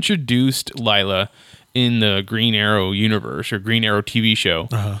they introduced Lila in the Green Arrow universe or Green Arrow TV show,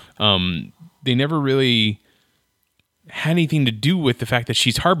 they never really had anything to do with the fact that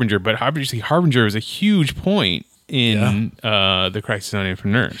she's Harbinger, but obviously Harbinger is a huge point in the Crisis on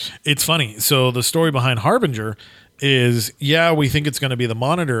Infinite Earths. It's funny. So the story behind Harbinger is, we think it's going to be the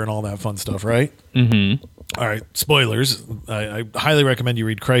Monitor and all that fun stuff, right? Mm-hmm. All right, spoilers. I highly recommend you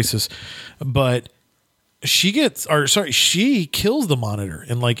read Crisis, but she kills the Monitor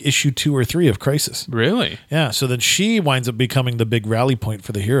in like issue 2 or 3 of Crisis. Really? Yeah, so then she winds up becoming the big rally point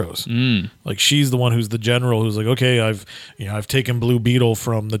for the heroes. Like she's the one who's the general who's like, okay, I've taken Blue Beetle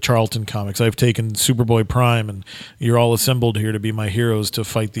from the Charlton comics. I've taken Superboy Prime, and you're all assembled here to be my heroes to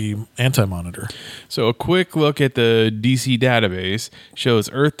fight the Anti-Monitor. So a quick look at the DC database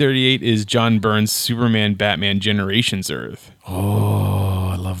shows Earth 38 is John Byrne's Superman Batman Generations Earth. Oh,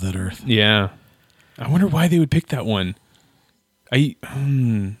 I love that Earth. Yeah. I wonder why they would pick that one. I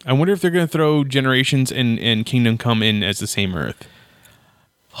wonder if they're going to throw Generations and Kingdom Come in as the same Earth.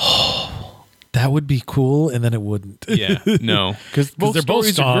 That would be cool, and then it wouldn't. Yeah, no, because They're both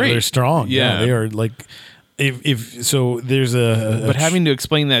strong. Great. They're strong. Yeah. They are like. If so, there's but having to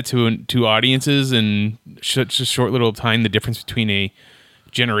explain that to audiences in such a short little time, the difference between a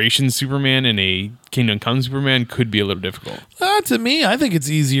Generation Superman and a Kingdom Come Superman could be a little difficult. To me, I think it's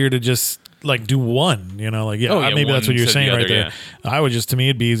easier to just like do one. You know, like maybe that's what you're saying right there. I would just, to me,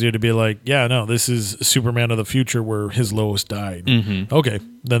 it'd be easier to be like, yeah, no, this is Superman of the future where his Lois died. Mm-hmm. Okay,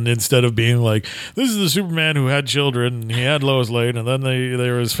 then instead of being like, this is the Superman who had children and he had Lois Lane, and then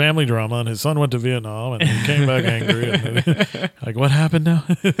there was family drama and his son went to Vietnam and he came back angry. And like, what happened now?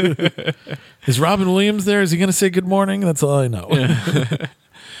 Is Robin Williams there? Is he going to say good morning? That's all I know.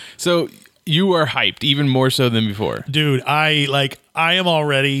 So you are hyped even more so than before, dude. I am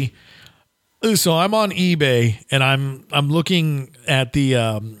already. So I'm on eBay and I'm looking at the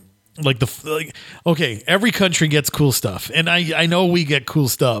okay, every country gets cool stuff, and I know we get cool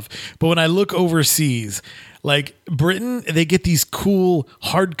stuff, but when I look overseas, like Britain, they get these cool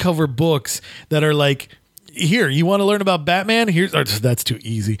hardcover books that are like, here, you want to learn about Batman? That's too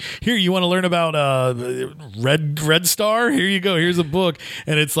easy. Here, you want to learn about Red Star? Here you go. Here's a book,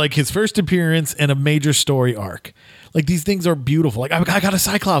 and it's like his first appearance and a major story arc. Like, these things are beautiful. Like, I got a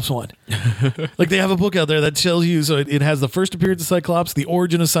Cyclops one. Like, they have a book out there that tells you, so it has the first appearance of Cyclops, the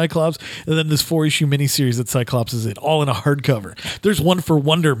origin of Cyclops, and then this 4-issue miniseries that Cyclops is in, all in a hardcover. There's one for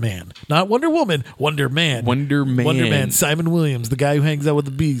Wonder Man. Not Wonder Woman, Wonder Man. Wonder Man. Simon Williams, the guy who hangs out with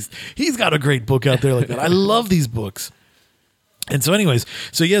the Beast. He's got a great book out there like that. I love these books. And so anyways,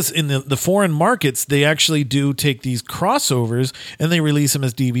 so yes, in the foreign markets, they actually do take these crossovers and they release them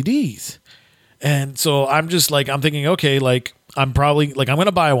as DVDs. And so I'm thinking, okay, like I'm going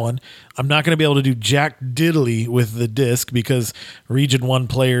to buy one. I'm not going to be able to do jack diddly with the disc because Region 1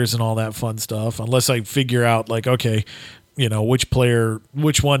 players and all that fun stuff, unless I figure out like, okay, you know, which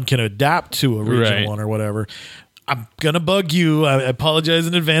one can adapt to a Region 1 or whatever. I'm going to bug you. I apologize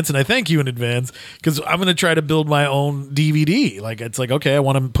in advance, and I thank you in advance, because I'm going to try to build my own DVD. Like, it's like, okay, I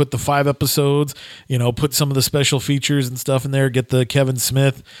want to put the 5 episodes, you know, put some of the special features and stuff in there, get the Kevin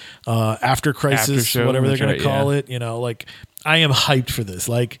Smith After Crisis, After show, whatever they're going to call yeah. it. You know, like, I am hyped for this.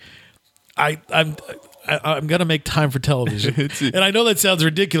 Like, I'm going to make time for television. And I know that sounds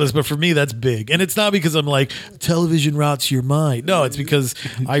ridiculous, but for me, that's big. And it's not because I'm like, television rots your mind. No, it's because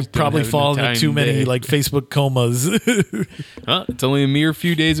I've probably fallen into too many like Facebook comas. Well, it's only a mere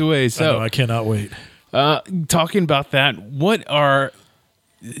few days away. So I cannot wait. Talking about that,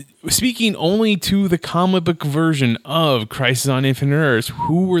 speaking only to the comic book version of Crisis on Infinite Earths,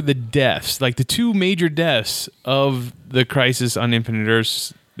 who were the deaths? Like the two major deaths of the Crisis on Infinite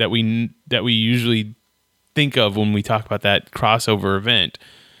Earths that we usually think of when we talk about that crossover event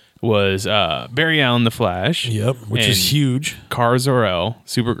was Barry Allen, the Flash. Yep, which is huge. Kara Zor-El,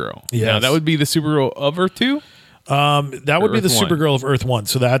 Supergirl. Yes. Now that would be the Supergirl of Earth 2? That would be the Earth 1? Supergirl of Earth 1.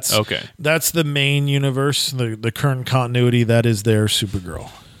 So that's okay. That's the main universe, the current continuity. That is their Supergirl.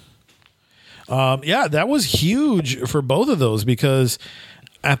 Yeah, that was huge for both of those because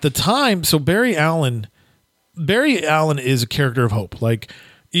at the time, so Barry Allen is a character of hope. Like,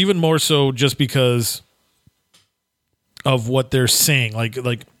 even more so just because of what they're saying.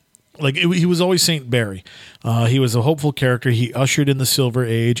 He was always Saint Barry. He was a hopeful character. He ushered in the Silver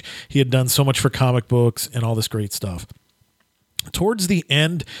Age. He had done so much for comic books and all this great stuff. Towards the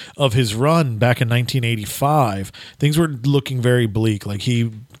end of his run back in 1985, things were looking very bleak. Like,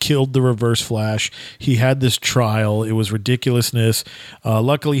 he killed the Reverse Flash. He had this trial. It was ridiculousness.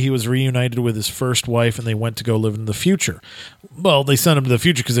 Luckily, he was reunited with his first wife, and they went to go live in the future. Well, they sent him to the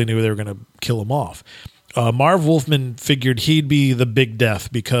future because they knew they were going to kill him off. Marv Wolfman figured he'd be the big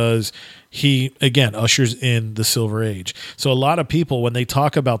death because he, again, ushers in the Silver Age. So a lot of people, when they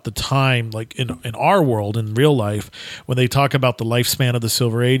talk about the time, like in our world, in real life, when they talk about the lifespan of the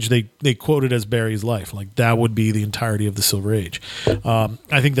Silver Age, they quote it as Barry's life. Like, that would be the entirety of the Silver Age.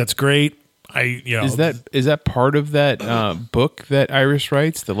 I think that's great. Is that part of that book that Iris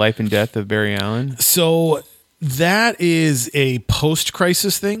writes, The Life and Death of Barry Allen? So that is a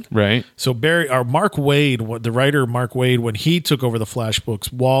post-crisis thing. Right. So Mark Waid, the writer Mark Waid, when he took over the Flash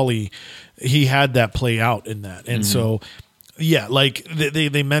books, Wally, he had that play out in that. And so, yeah, like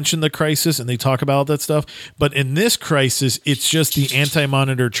they mention the crisis and they talk about that stuff. But in this crisis, it's just the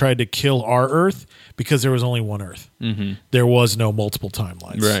Anti-Monitor tried to kill our Earth because there was only one Earth. Mm-hmm. There was no multiple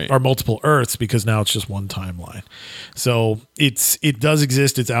timelines. Right. Or multiple Earths, because now it's just one timeline. So it does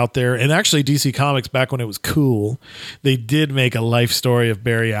exist. It's out there. And actually, DC Comics, back when it was cool, they did make a life story of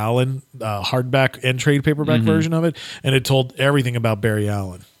Barry Allen, hardback and trade paperback version of it. And it told everything about Barry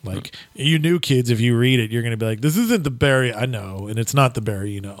Allen. Like, you new kids, if you read it, you're going to be like, this isn't the Barry I know, and it's not the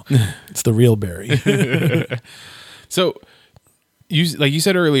Barry you know. It's the real Barry. So, like you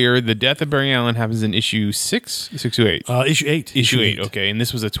said earlier, the death of Barry Allen happens in issue 6 to 8? Issue 8. Issue 8, okay. And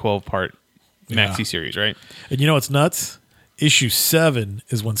this was a 12-part maxi series, right? And you know what's nuts? Issue 7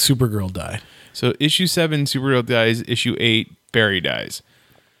 is when Supergirl died. So, issue 7, Supergirl dies. Issue 8, Barry dies.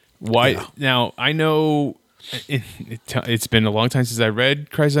 Why? Yeah. Now, I know... It's been a long time since I read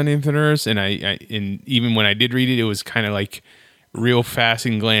Crisis on Infinite Earths, and and even when I did read it, it was kind of like real fast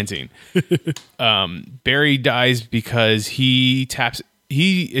and glancing. Barry dies because he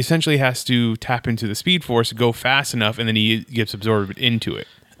essentially has to tap into the Speed Force, go fast enough, and then he gets absorbed into it.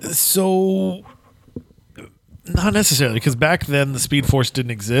 So, not necessarily, because back then the Speed Force didn't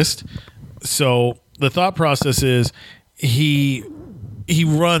exist. So the thought process is he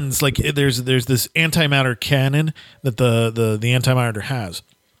runs like there's this antimatter cannon that the antimatter has.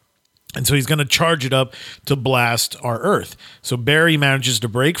 And so he's going to charge it up to blast our Earth. So Barry manages to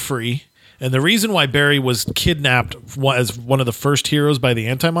break free. And the reason why Barry was kidnapped as one of the first heroes by the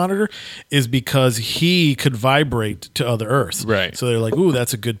Anti-Monitor is because he could vibrate to other Earths. Right. So they're like, ooh,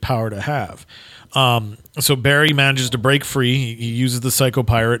 that's a good power to have. So Barry manages to break free. He uses the Psycho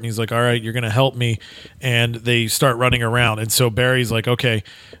Pirate, and he's like, all right, you're going to help me. And they start running around. And so Barry's like, okay,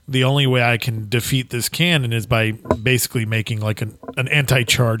 the only way I can defeat this cannon is by basically making like an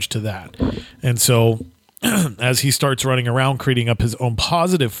anti-charge to that. And so as he starts running around, creating up his own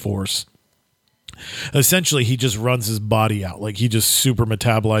positive force, essentially he just runs his body out. Like, he just super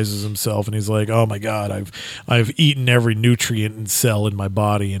metabolizes himself, and he's like, oh my God, I've eaten every nutrient and cell in my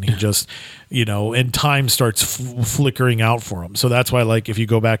body. And he just, and time starts flickering out for him. So that's why, like, if you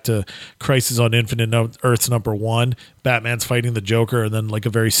go back to Crisis on Infinite Earths #1, Batman's fighting the Joker, and then like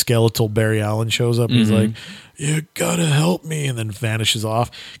a very skeletal Barry Allen shows up, and he's like, you gotta help me, and then vanishes off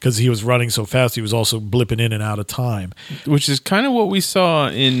because he was running so fast. He was also blipping in and out of time, which is kind of what we saw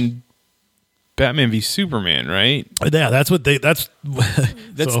in Batman v Superman, right? Yeah, that's so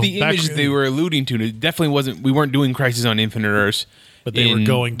the image they were alluding to. It definitely wasn't. We weren't doing Crisis on Infinite Earths, but they were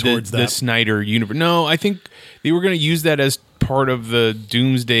going towards the Snyder universe. No, I think they were going to use that as part of the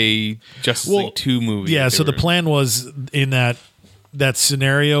Doomsday Justice League 2 movie. Yeah, so the plan was in that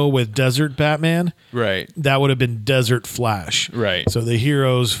scenario with Desert Batman, right? That would have been Desert Flash, right? So the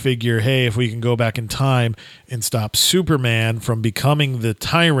heroes figure, hey, if we can go back in time and stop Superman from becoming the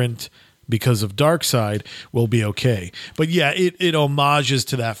tyrant because of Darkseid, we'll be okay. But yeah, it homages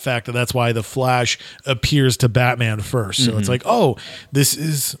to that fact that's why the Flash appears to Batman first. So it's like, oh, this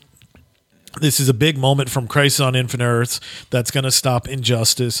is a big moment from Crisis on Infinite Earths that's going to stop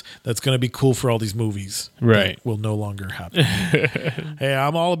injustice. That's going to be cool for all these movies. Right. That will no longer happen. Hey,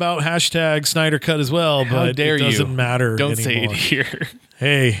 I'm all about hashtag Snyder Cut as well, How but dare it doesn't matter Don't anymore. say it here.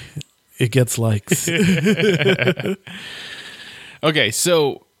 Hey, it gets likes. Okay,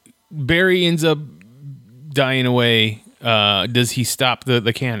 so Barry ends up dying away. Does he stop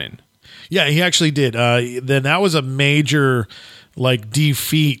the cannon? Yeah, he actually did. Then that was a major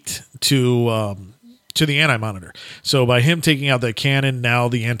defeat to the Anti-Monitor. So by him taking out that cannon, now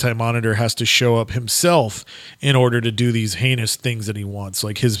the Anti-Monitor has to show up himself in order to do these heinous things that he wants.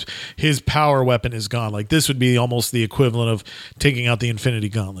 Like his power weapon is gone. Like this would be almost the equivalent of taking out the Infinity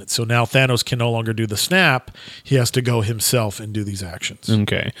Gauntlet. So now Thanos can no longer do the snap. He has to go himself and do these actions.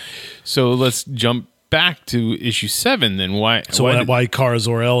 Okay. So let's jump back to issue 7 then. Why Kara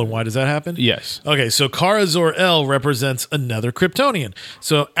Zor-El, and why does that happen? Yes. Okay, so Kara Zor-El represents another Kryptonian.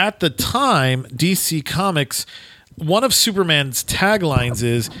 So at the time, DC Comics, one of Superman's taglines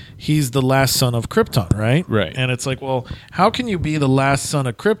is he's the last son of Krypton, right? Right. And it's like, well, how can you be the last son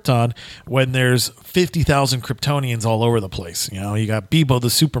of Krypton when there's 50,000 Kryptonians all over the place? You got Bebo the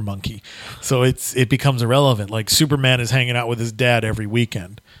super monkey. So it becomes irrelevant. Like Superman is hanging out with his dad every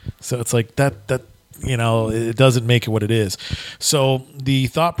weekend. So it's like that it doesn't make it what it is. So the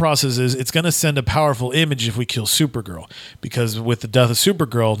thought process is it's going to send a powerful image if we kill Supergirl, because with the death of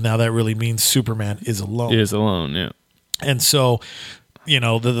Supergirl, now that really means Superman is alone. Is alone, yeah. And so,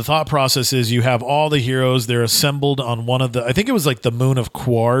 the thought process is you have all the heroes. They're assembled on one of I think it was like the moon of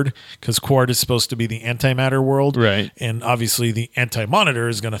Quard, because Quard is supposed to be the antimatter world. Right. And obviously the Anti-Monitor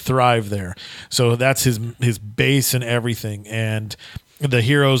is going to thrive there. So that's his base and everything. And the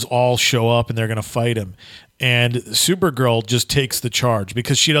heroes all show up and they're going to fight him. And Supergirl just takes the charge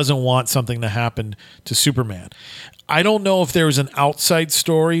because she doesn't want something to happen to Superman. I don't know if there was an outside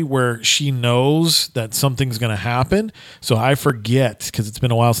story where she knows that something's going to happen. So I forget, because it's been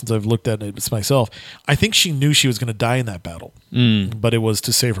a while since I've looked at it myself. I think she knew she was going to die in that battle, but it was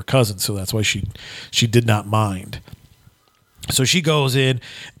to save her cousin. So that's why she did not mind. So she goes in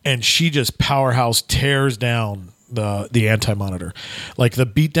and she just powerhouse tears down the Anti-Monitor. Like the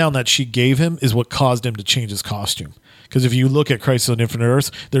beatdown that she gave him is what caused him to change his costume. Because if you look at Crisis on Infinite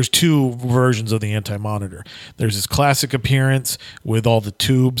Earths, there's two versions of the Anti-Monitor. There's his classic appearance with all the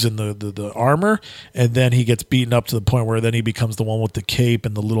tubes and the armor, and then he gets beaten up to the point where then he becomes the one with the cape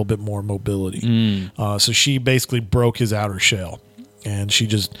and the little bit more mobility. So she basically broke his outer shell, and she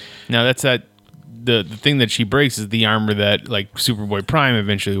just... Now that's that... The thing that she breaks is the armor that like Superboy Prime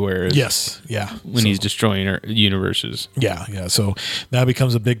eventually wears. Yes, yeah. When he's destroying her universes. Yeah. So that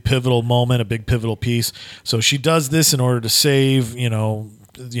becomes a big pivotal moment, a big pivotal piece. So she does this in order to save,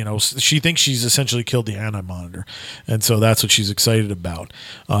 she thinks she's essentially killed the Anti-Monitor. And so that's what she's excited about.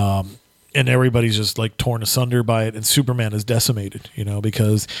 And everybody's just like torn asunder by it. And Superman is decimated,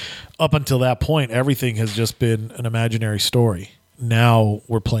 because up until that point, everything has just been an imaginary story. Now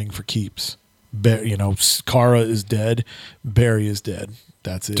we're playing for keeps. Kara is dead. Barry is dead.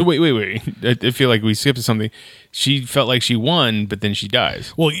 That's it. So wait. I feel like we skipped something. She felt like she won, but then she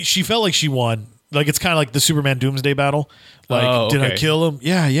dies. Well, she felt like she won. Like it's kind of like the Superman Doomsday battle. Like, did I kill him?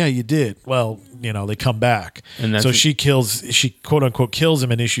 Yeah, you did. Well, they come back. And so she quote unquote kills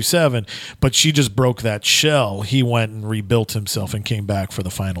him in issue 7, but she just broke that shell. He went and rebuilt himself and came back for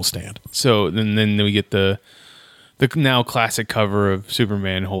the final stand. So then we get the now classic cover of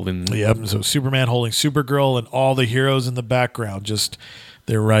Superman holding... Yep, so Superman holding Supergirl and all the heroes in the background,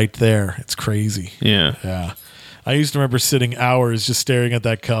 they're right there. It's crazy. Yeah. I used to remember sitting hours just staring at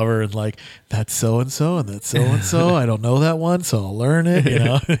that cover and like, that's so-and-so and that's so-and-so. I don't know that one, so I'll learn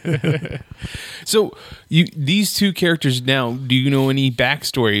it, So these two characters now, do you know any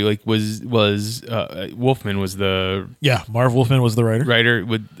backstory? Like was Wolfman was the... Yeah, Marv Wolfman was the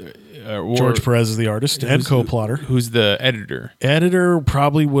writer. George Perez is the artist and co-plotter. Who's the editor? Editor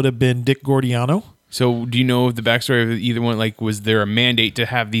probably would have been Dick Gordiano. So do you know the backstory of either one? Like, was there a mandate to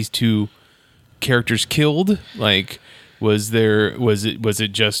have these two characters killed? Like, was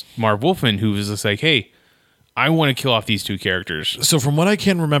it just Marv Wolfman who was just like, hey, I want to kill off these two characters? So from what I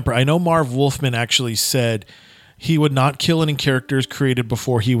can remember, I know Marv Wolfman actually said he would not kill any characters created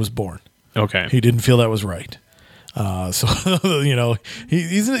before he was born. Okay. He didn't feel that was right. So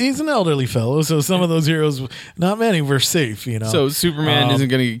he's an elderly fellow, so some of those heroes, not many, were safe. So Superman isn't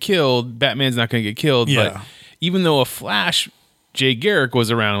going to get killed. Batman's not going to get killed. Yeah. But even though a Flash, Jay Garrick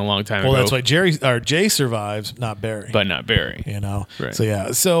was around a long time ago. Well, that's why Jay survives, not Barry. But not Barry. Right. So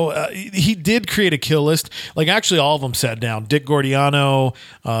yeah. So he did create a kill list. Like actually, all of them sat down. Dick Gordiano,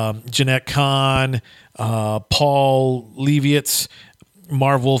 Jeanette Kahn, Paul Levitz,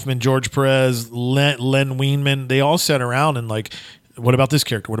 Marv Wolfman, George Perez, Len Wein, they all sat around and like, what about this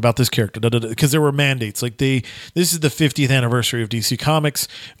character? What about this character? Because there were mandates. Like this is the 50th anniversary of DC Comics.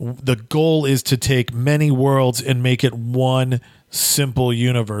 The goal is to take many worlds and make it one simple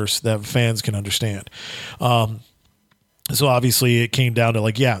universe that fans can understand. So obviously it came down to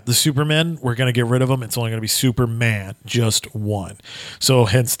like, the Supermen, we're going to get rid of them. It's only going to be Superman, just one. So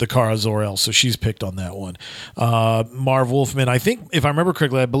hence the Kara Zor-El. So she's picked on that one. Marv Wolfman, I think if I remember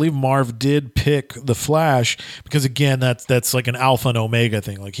correctly, I believe Marv did pick the Flash because again, that's like an alpha and omega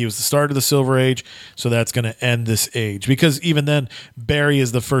thing. Like he was the start of the Silver Age. So that's going to end this age because even then Barry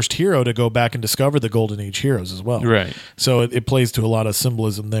is the first hero to go back and discover the Golden Age heroes as well. Right. So it plays to a lot of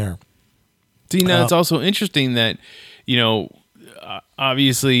symbolism there. See, now it's also interesting that,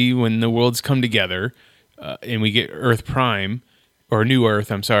 obviously when the worlds come together and we get Earth Prime or New Earth,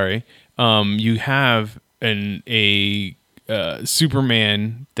 I'm sorry, you have a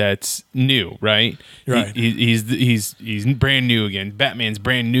Superman that's new, right? Right. He's brand new again. Batman's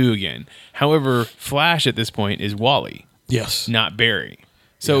brand new again. However, Flash at this point is Wally. Yes. Not Barry.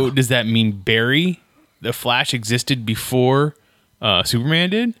 So does that mean Barry, the Flash, existed before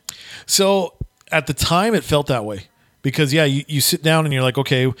Superman did? So at the time it felt that way. Because, you sit down and you're like,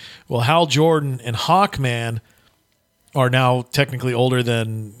 okay, well, Hal Jordan and Hawkman are now technically older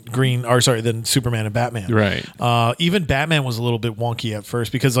than than Superman and Batman. Right. Even Batman was a little bit wonky at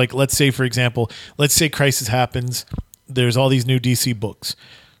first because, like, let's say Crisis happens. There's all these new DC books.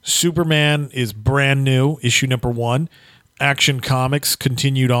 Superman is brand new, issue number 1. Action Comics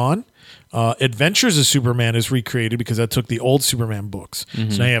continued on. Adventures of Superman is recreated because that took the old Superman books.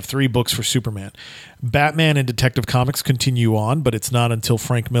 So now you have 3 books for Superman. Batman and Detective Comics continue on, but it's not until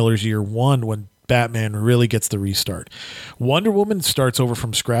Frank Miller's Year 1 when Batman really gets the restart. Wonder Woman starts over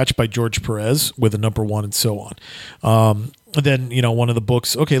from scratch by George Perez with a number 1 and so on. Then, one of the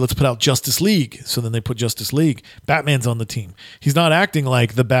books, okay, let's put out Justice League. So then they put Justice League. Batman's on the team. He's not acting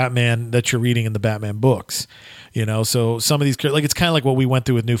like the Batman that you're reading in the Batman books. So some of these, like, it's kind of like what we went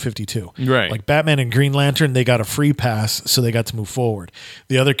through with New 52. Right. Like Batman and Green Lantern, they got a free pass, so they got to move forward.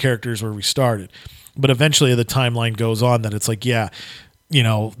 The other characters were restarted. But eventually the timeline goes on that it's like,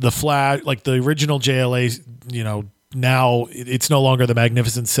 the Flash, like the original JLA, now it's no longer the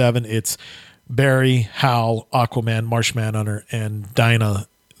Magnificent Seven. It's Barry, Hal, Aquaman, Martian Manhunter, and Dinah,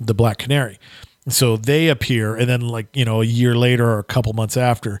 the Black Canary. So they appear, and then a year later or a couple months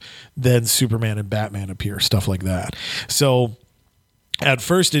after, then Superman and Batman appear, stuff like that. So at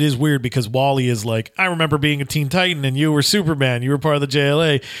first it is weird because Wally is like, I remember being a Teen Titan and you were Superman, you were part of the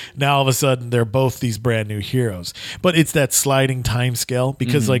JLA. Now all of a sudden they're both these brand new heroes. But it's that sliding time scale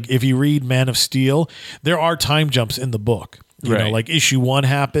because if you read Man of Steel, there are time jumps in the book. You know, like issue 1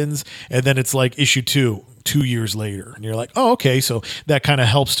 happens and then it's like issue 2 years later. And you're like, oh, okay. So that kind of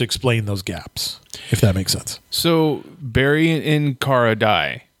helps to explain those gaps, if that makes sense. So Barry and Kara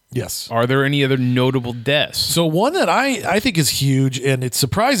die. Yes. Are there any other notable deaths? So one that I think is huge, and it's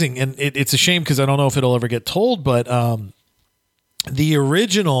surprising, and it's a shame because I don't know if it'll ever get told, but the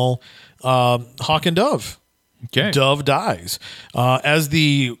original Hawk and Dove. Okay. Dove dies as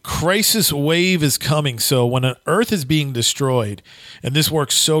the crisis wave is coming. So when an Earth is being destroyed, and this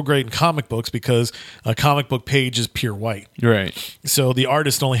works so great in comic books because a comic book page is pure white. Right. So the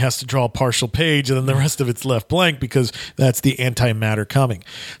artist only has to draw a partial page and then the rest of it's left blank because that's the antimatter coming.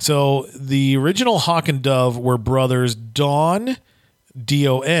 So the original Hawk and Dove were brothers Don,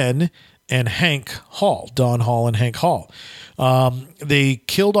 D-O-N, and Hank Hall. Don Hall and Hank Hall. They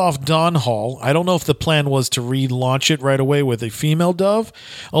killed off Don Hall. I don't know if the plan was to relaunch it right away with a female Dove.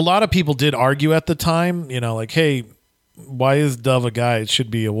 A lot of people did argue at the time, like, hey, why is Dove a guy? It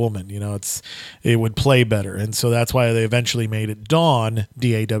should be a woman. It would play better. And so that's why they eventually made it Dawn,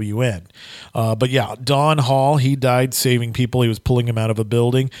 D-A-W-N. But yeah, Don Hall, he died saving people. He was pulling him out of a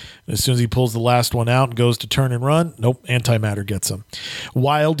building. And as soon as he pulls the last one out and goes to turn and run, nope, antimatter gets him.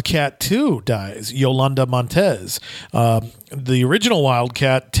 Wildcat 2 dies. Yolanda Montez. The original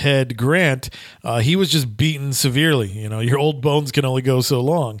Wildcat, Ted Grant, he was just beaten severely. Your old bones can only go so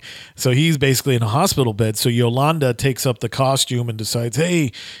long. So he's basically in a hospital bed. So Yolanda takes up the costume and decides,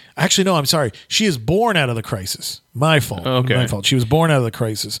 hey, actually, no, I'm sorry. She is born out of the crisis. My fault. Okay. My fault. She was born out of the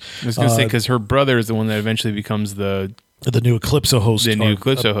crisis. I was going to say, because her brother is the one that eventually becomes the new Eclipso host. The new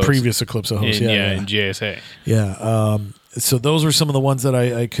Eclipso host. Previous Eclipso host. In JSA. Yeah. So those were some of the ones that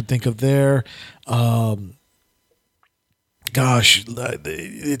I could think of there. Gosh,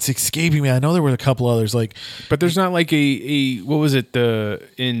 it's escaping me. I know there were a couple others, but there's not like a what was it,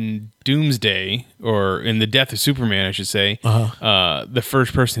 in Doomsday, or in the Death of Superman, I should say. The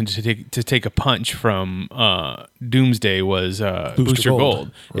first person to take a punch from Doomsday was Booster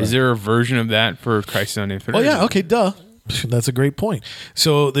Gold. Right. Is there a version of that for Crisis on Infinite Earths? Oh yeah, okay, duh. That's a great point.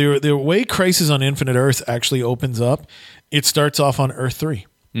 So the way Crisis on Infinite Earths actually opens up, it starts off on Earth 3.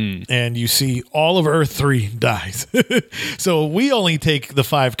 And you see all of Earth 3 dies. So we only take the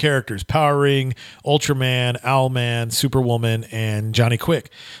 5 characters: Power Ring, Ultraman, Owlman, Superwoman, and Johnny Quick.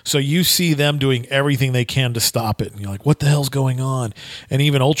 So you see them doing everything they can to stop it. And you're like, what the hell's going on? And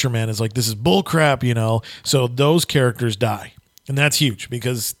even Ultraman is like, this is bullcrap, So those characters die. And that's huge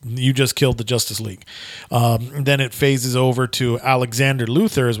because you just killed the Justice League. Then it phases over to Alexander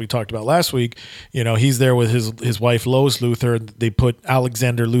Luthor, as we talked about last week. He's there with his wife, Lois Luthor. They put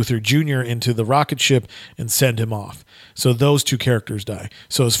Alexander Luthor Jr. into the rocket ship and send him off. So those 2 characters die.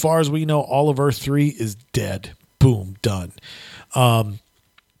 So as far as we know, all of Earth 3 is dead. Boom, done.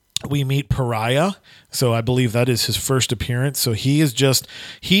 We meet Pariah. So I believe that is his first appearance. So he is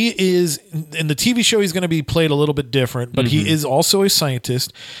in the TV show, he's going to be played a little bit different, but he is also a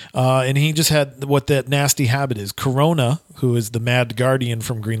scientist. And he just had what that nasty habit is. Corona, who is the Mad Guardian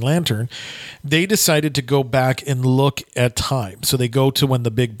from Green Lantern, they decided to go back and look at time. So they go to when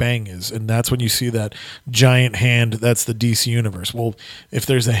the Big Bang is. And that's when you see that giant hand. That's the DC universe. Well, if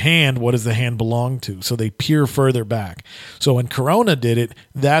there's a hand, what does the hand belong to? So they peer further back. So when Corona did it,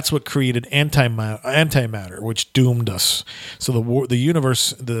 that's what created antimatter, which doomed us. So the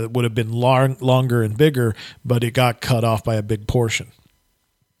universe would have been longer and bigger, but it got cut off by a big portion.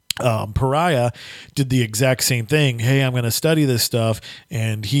 Pariah did the exact same thing. Hey, I'm going to study this stuff,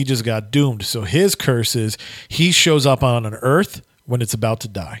 and he just got doomed. So his curse is he shows up on an Earth when it's about to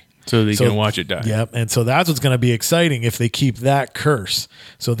die. So they can watch it die. Yep. And so that's what's going to be exciting if they keep that curse.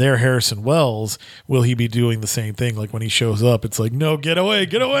 So there, Harrison Wells, will he be doing the same thing? Like when he shows up, it's like, no, get away,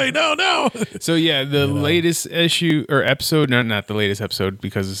 no. So yeah, the latest issue or episode, not the latest episode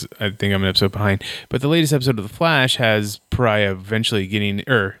because I think I'm an episode behind, but the latest episode of The Flash has Pariah eventually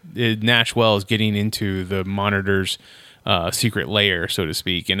Nash Wells getting into the Monitor's secret lair, so to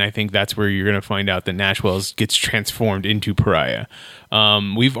speak, and I think that's where you're going to find out that Nash Wells gets transformed into Pariah.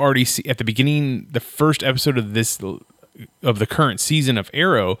 We've already seen at the beginning, the first episode of the current season of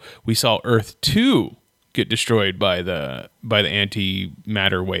Arrow, we saw Earth 2 get destroyed by the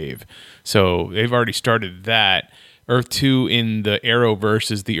antimatter wave. So they've already started that. Earth 2 in the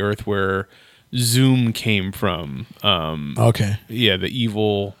Arrowverse is the Earth where Zoom came from. Okay. Yeah, the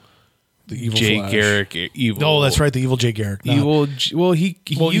evil Jay Flash. Garrick. Oh, that's right. The evil Jay Garrick. He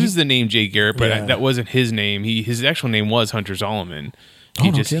used the name Jay Garrick, but Yeah. that wasn't his name. His actual name was Hunter Zolomon.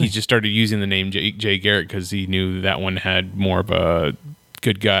 He just started using the name Jay Garrick because he knew that one had more of a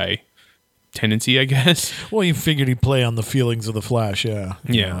good guy tendency, I guess. Well, he figured he'd play on the feelings of the Flash. Yeah.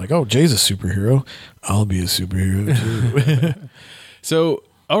 Yeah. Like, oh, Jay's a superhero. I'll be a superhero too. So,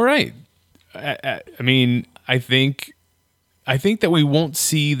 all right. I mean, I think that we won't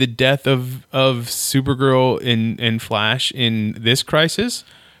see the death of Supergirl and Flash in this crisis,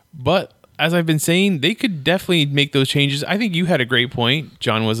 but as I've been saying, they could definitely make those changes. I think you had a great point.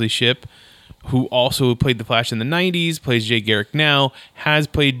 John Wesley Shipp, who also played the Flash in the 90s, plays Jay Garrick now, has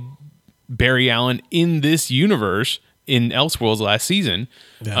played Barry Allen in this universe in Elseworlds last season,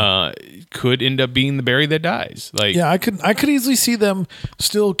 could end up being the Barry that dies. Like, yeah, I could easily see them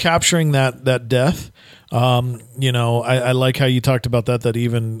still capturing that death. I like how you talked about that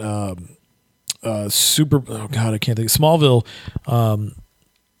even I can't think. Smallville.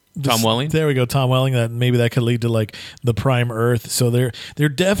 Tom Welling? There we go, Tom Welling. That maybe that could lead to like the Prime Earth. So they're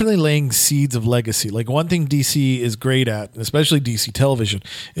definitely laying seeds of legacy. Like one thing DC is great at, especially DC Television,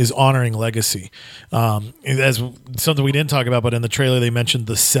 is honoring legacy. As something we didn't talk about, but in the trailer they mentioned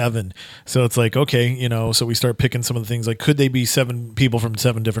the 7. So it's like, okay, so we start picking some of the things like, could they be 7 people from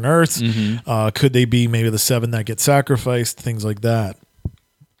 7 different Earths? Mm-hmm. Could they be maybe the 7 that get sacrificed? Things like that.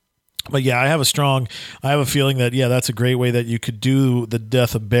 But yeah, I have a feeling that, that's a great way that you could do the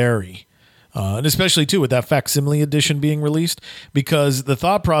death of Barry. And especially too with that facsimile edition being released, because the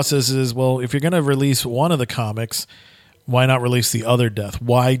thought process is, well, if you're going to release one of the comics, why not release the other death?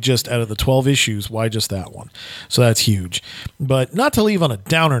 Why just out of the 12 issues, why just that one? So that's huge. But not to leave on a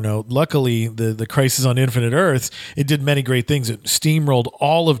downer note, luckily the Crisis on Infinite Earths, it did many great things. It steamrolled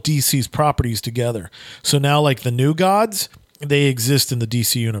all of DC's properties together. So now like the New Gods, they exist in the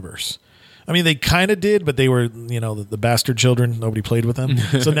DC universe. I mean, they kind of did, but they were, the bastard children. Nobody played with them.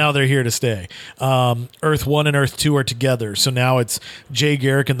 So now they're here to stay. Earth 1 and Earth 2 are together. So now it's Jay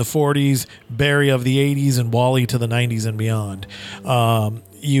Garrick in the 40s, Barry of the 80s, and Wally to the 90s and beyond.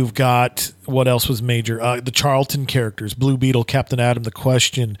 You've got, what else was major? The Charlton characters, Blue Beetle, Captain Atom, The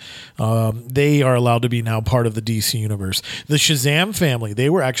Question. They are allowed to be now part of the DC universe. The Shazam family,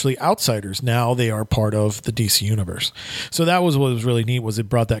 they were actually outsiders. Now they are part of the DC universe. So that was what was really neat, was it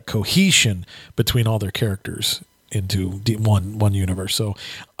brought that cohesion between all their characters into one universe. So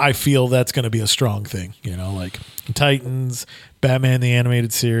I feel that's going to be a strong thing, like Titans, Batman the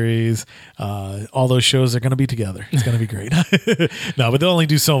Animated Series, all those shows are going to be together. It's going to be great. No, but they'll only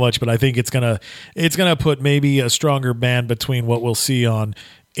do so much, but I think it's going to put maybe a stronger band between what we'll see on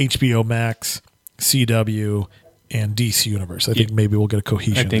HBO Max, CW, and DC Universe. I think maybe we'll get a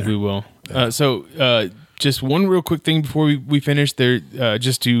cohesion. I think we will. So just one real quick thing before we finish there,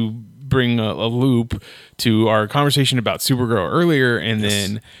 just to bring a loop to our conversation about Supergirl earlier, and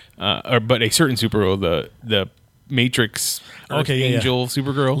then but a certain Supergirl, the Matrix Angel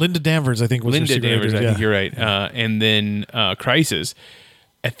Supergirl, Linda Danvers, I think was Linda her Danvers. I think you're right. And then Crisis.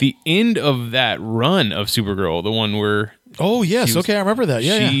 At the end of that run of Supergirl, the one where I remember that.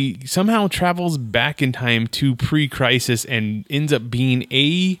 She somehow travels back in time to pre-Crisis and ends up being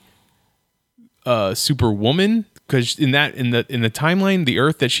a Superwoman. Because in the timeline, the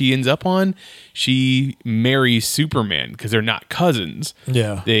Earth that she ends up on, she marries Superman because they're not cousins.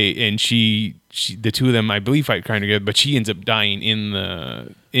 Yeah, she the two of them, I believe, fight kind of good, but she ends up dying in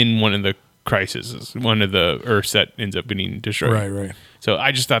one of the crises, one of the Earths that ends up getting destroyed. Right. So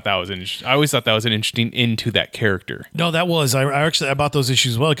I just thought that was interesting. I always thought that was an interesting into that character. No, that was. I bought those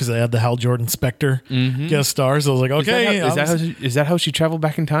issues as well because they had the Hal Jordan Spectre guest stars. So I was like, okay. Is that how she traveled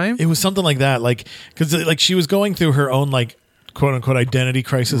back in time? It was something like that. Like, because like she was going through her own like quote unquote identity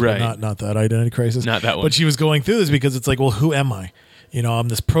crisis, right? But not that identity crisis. Not that one. But she was going through this because it's like, well, who am I? I'm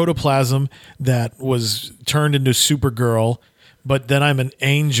this protoplasm that was turned into Supergirl but then I'm an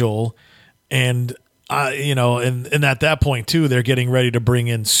angel, and and at that point too, they're getting ready to bring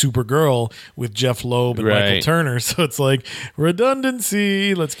in Supergirl with Jeff Loeb and Michael Turner. So it's like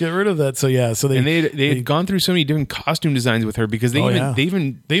redundancy. Let's get rid of that. So yeah, so they had gone through so many different costume designs with her because they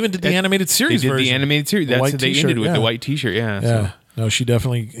even did the animated series. They did version. the animated series. That's what they ended with the white T-shirt. Yeah. Yeah. No, she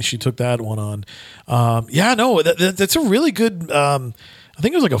took that one on. That's a really good. I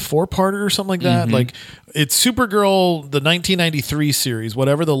think it was like a 4-parter or something like that. Mm-hmm. Like it's Supergirl, the 1993 series,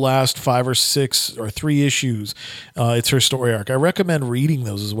 whatever the last 5 or 6 or 3 issues. It's her story arc. I recommend reading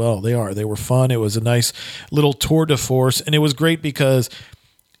those as well. They were fun. It was a nice little tour de force, and it was great because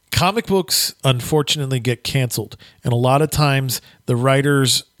comic books unfortunately get canceled, and a lot of times the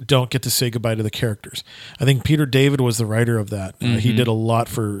writers don't get to say goodbye to the characters. I think Peter David was the writer of that. He did a lot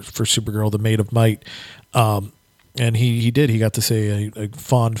for Supergirl, the Maid of Might. And he got to say a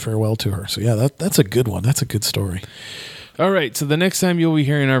fond farewell to her. So yeah, that's a good one. That's a good story. All right. So the next time you'll be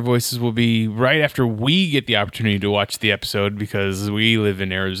hearing our voices will be right after we get the opportunity to watch the episode, because we live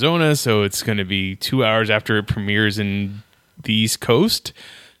in Arizona. So it's going to be 2 hours after it premieres in the East Coast,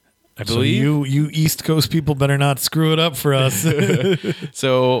 I believe. So you East Coast people better not screw it up for us.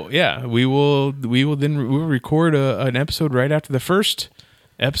 So yeah, we'll record an episode right after the first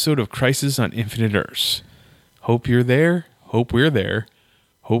episode of Crisis on Infinite Earths. Hope you're there. Hope we're there.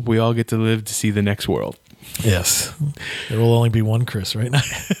 Hope we all get to live to see the next world. Yes. There will only be one Chris right now.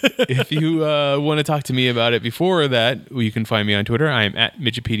 If you want to talk to me about it before that, you can find me on Twitter. I am at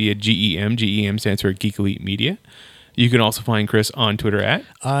Midgetpedia GEM. GEM stands for Geek Elite Media. You can also find Chris on Twitter at...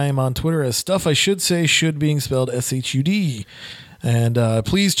 I'm on Twitter as Stuff I Should Say, should being spelled SHUD. And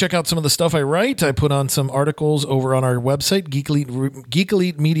please check out some of the stuff I write. I put on some articles over on our website,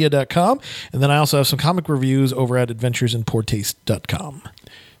 geekelitemedia.com. And then I also have some comic reviews over at adventuresinpoortaste.com.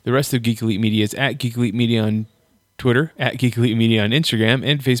 The rest of Geek Elite Media is at Geek Elite Media on Twitter, at Geek Elite Media on Instagram,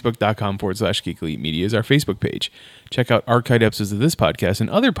 and Facebook.com/Geek Elite Media is our Facebook page. Check out archived episodes of this podcast and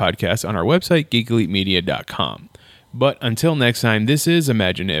other podcasts on our website, geekelitemedia.com. But until next time, this is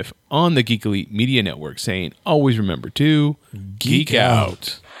Imagine If on the Geek Elite Media Network, saying always remember to geek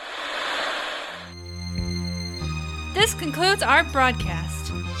out. This concludes our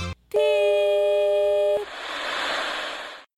broadcast. Beep.